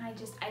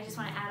 I just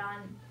want to add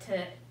on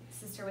to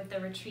Sister with the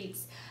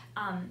retreats.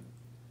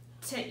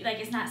 To, like,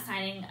 it's not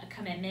signing a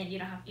commitment. You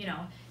don't have, you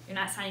know, you're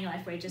not signing your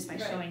life away just by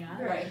showing up.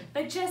 Right.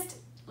 But just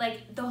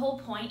like the whole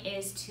point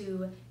is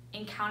to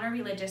encounter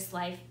religious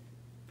life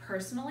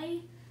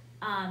personally,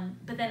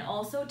 but then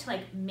also to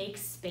like make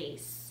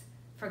space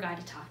for God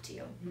to talk to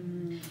you.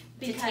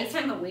 To take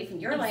time away from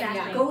your life,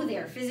 yeah. Go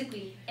there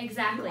physically.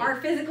 Exactly. You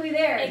are physically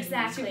there.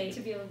 Exactly. To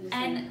be able to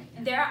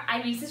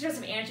and Sister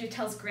Joseph Andrew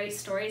tells great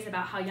stories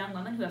about how young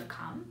women who have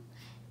come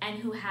and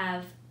who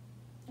have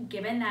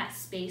given that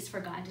space for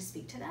God to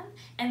speak to them,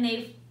 and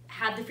they've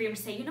had the freedom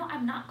to say, you know,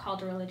 I'm not called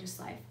to a religious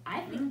life. I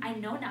think I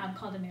know now I'm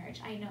called to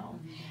marriage. I know.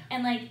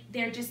 And like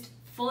they're just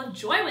full of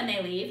joy when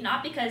they leave,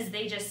 not because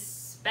they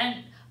just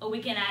spent a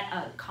weekend at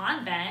a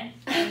convent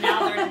and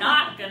now they're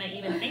not gonna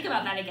even think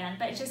about that again,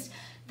 but it's just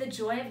the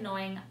joy of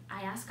knowing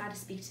I asked God to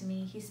speak to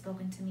me, he's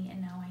spoken to me,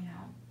 and now I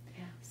know.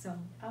 Yeah. So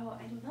I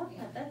love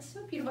that. That's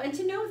so beautiful. And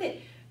to know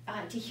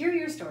that, to hear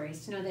your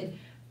stories, to know that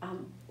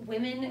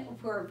women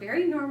who are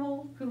very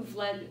normal, who've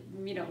led,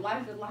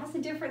 lots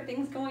of different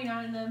things going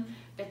on in them,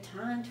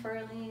 baton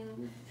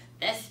twirling,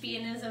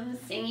 thespianism,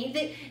 singing,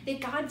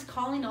 that God's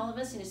calling all of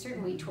us in a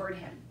certain way toward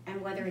him.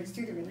 And whether it's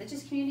through the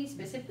religious community,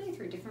 specifically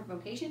through a different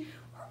vocation,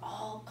 we're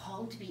all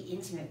called to be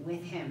intimate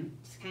with him.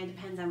 Just kind of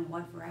depends on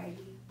what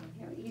variety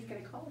he's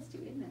going to call us to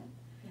in that.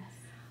 Yes.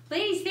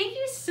 Ladies, thank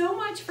you so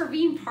much for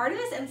being part of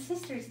this. And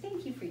sisters,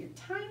 thank you for your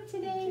time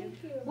today.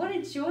 Thank you. What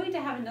a joy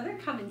to have another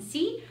Come and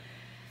See.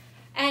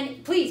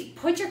 And please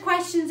put your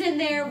questions in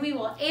there. We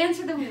will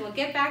answer them. We will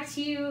get back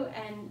to you.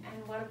 And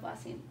what a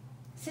blessing.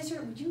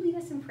 Sister, would you lead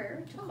us in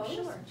prayer to close?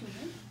 Sure.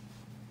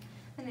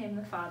 In the name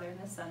of the Father, and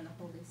the Son, and the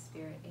Holy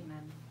Spirit.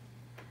 Amen.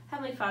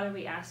 Heavenly Father,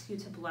 we ask you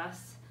to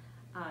bless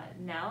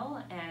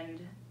Nell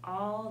and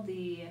all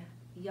the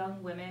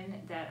young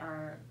women that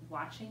are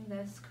watching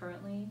this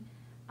currently.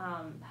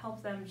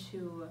 Help them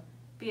to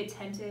be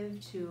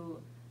attentive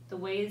to the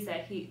ways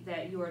that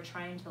you are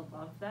trying to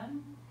love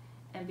them,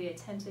 and be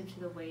attentive to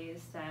the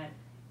ways that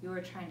you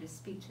are trying to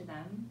speak to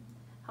them.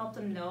 Help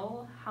them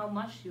know how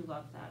much you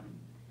love them,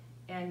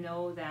 and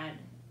know that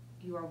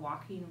you are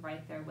walking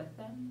right there with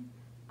them,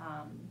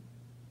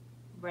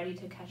 ready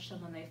to catch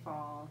them when they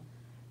fall,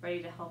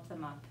 ready to help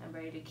them up, and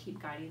ready to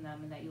keep guiding them,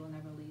 and that you will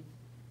never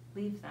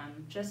leave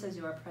them, just as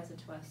you are present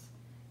to us.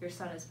 Your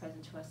Son is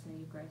present to us in the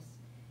Eucharist.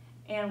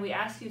 And we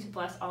ask you to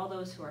bless all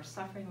those who are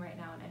suffering right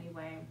now in any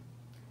way.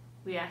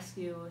 We ask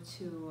you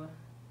to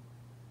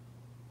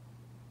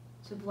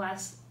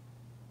bless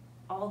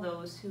all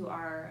those who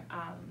are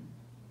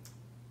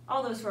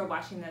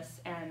watching this,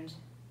 and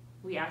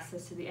we ask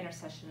this through the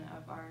intercession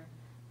of our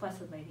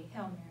Blessed Lady.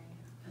 Hail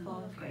Mary,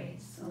 full of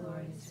grace, the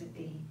Lord is with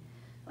thee.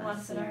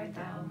 Blessed art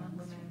thou among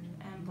women,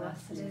 and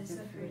blessed is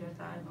the fruit of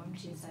thy womb,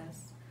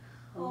 Jesus.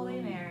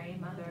 Holy Mary,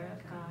 Mother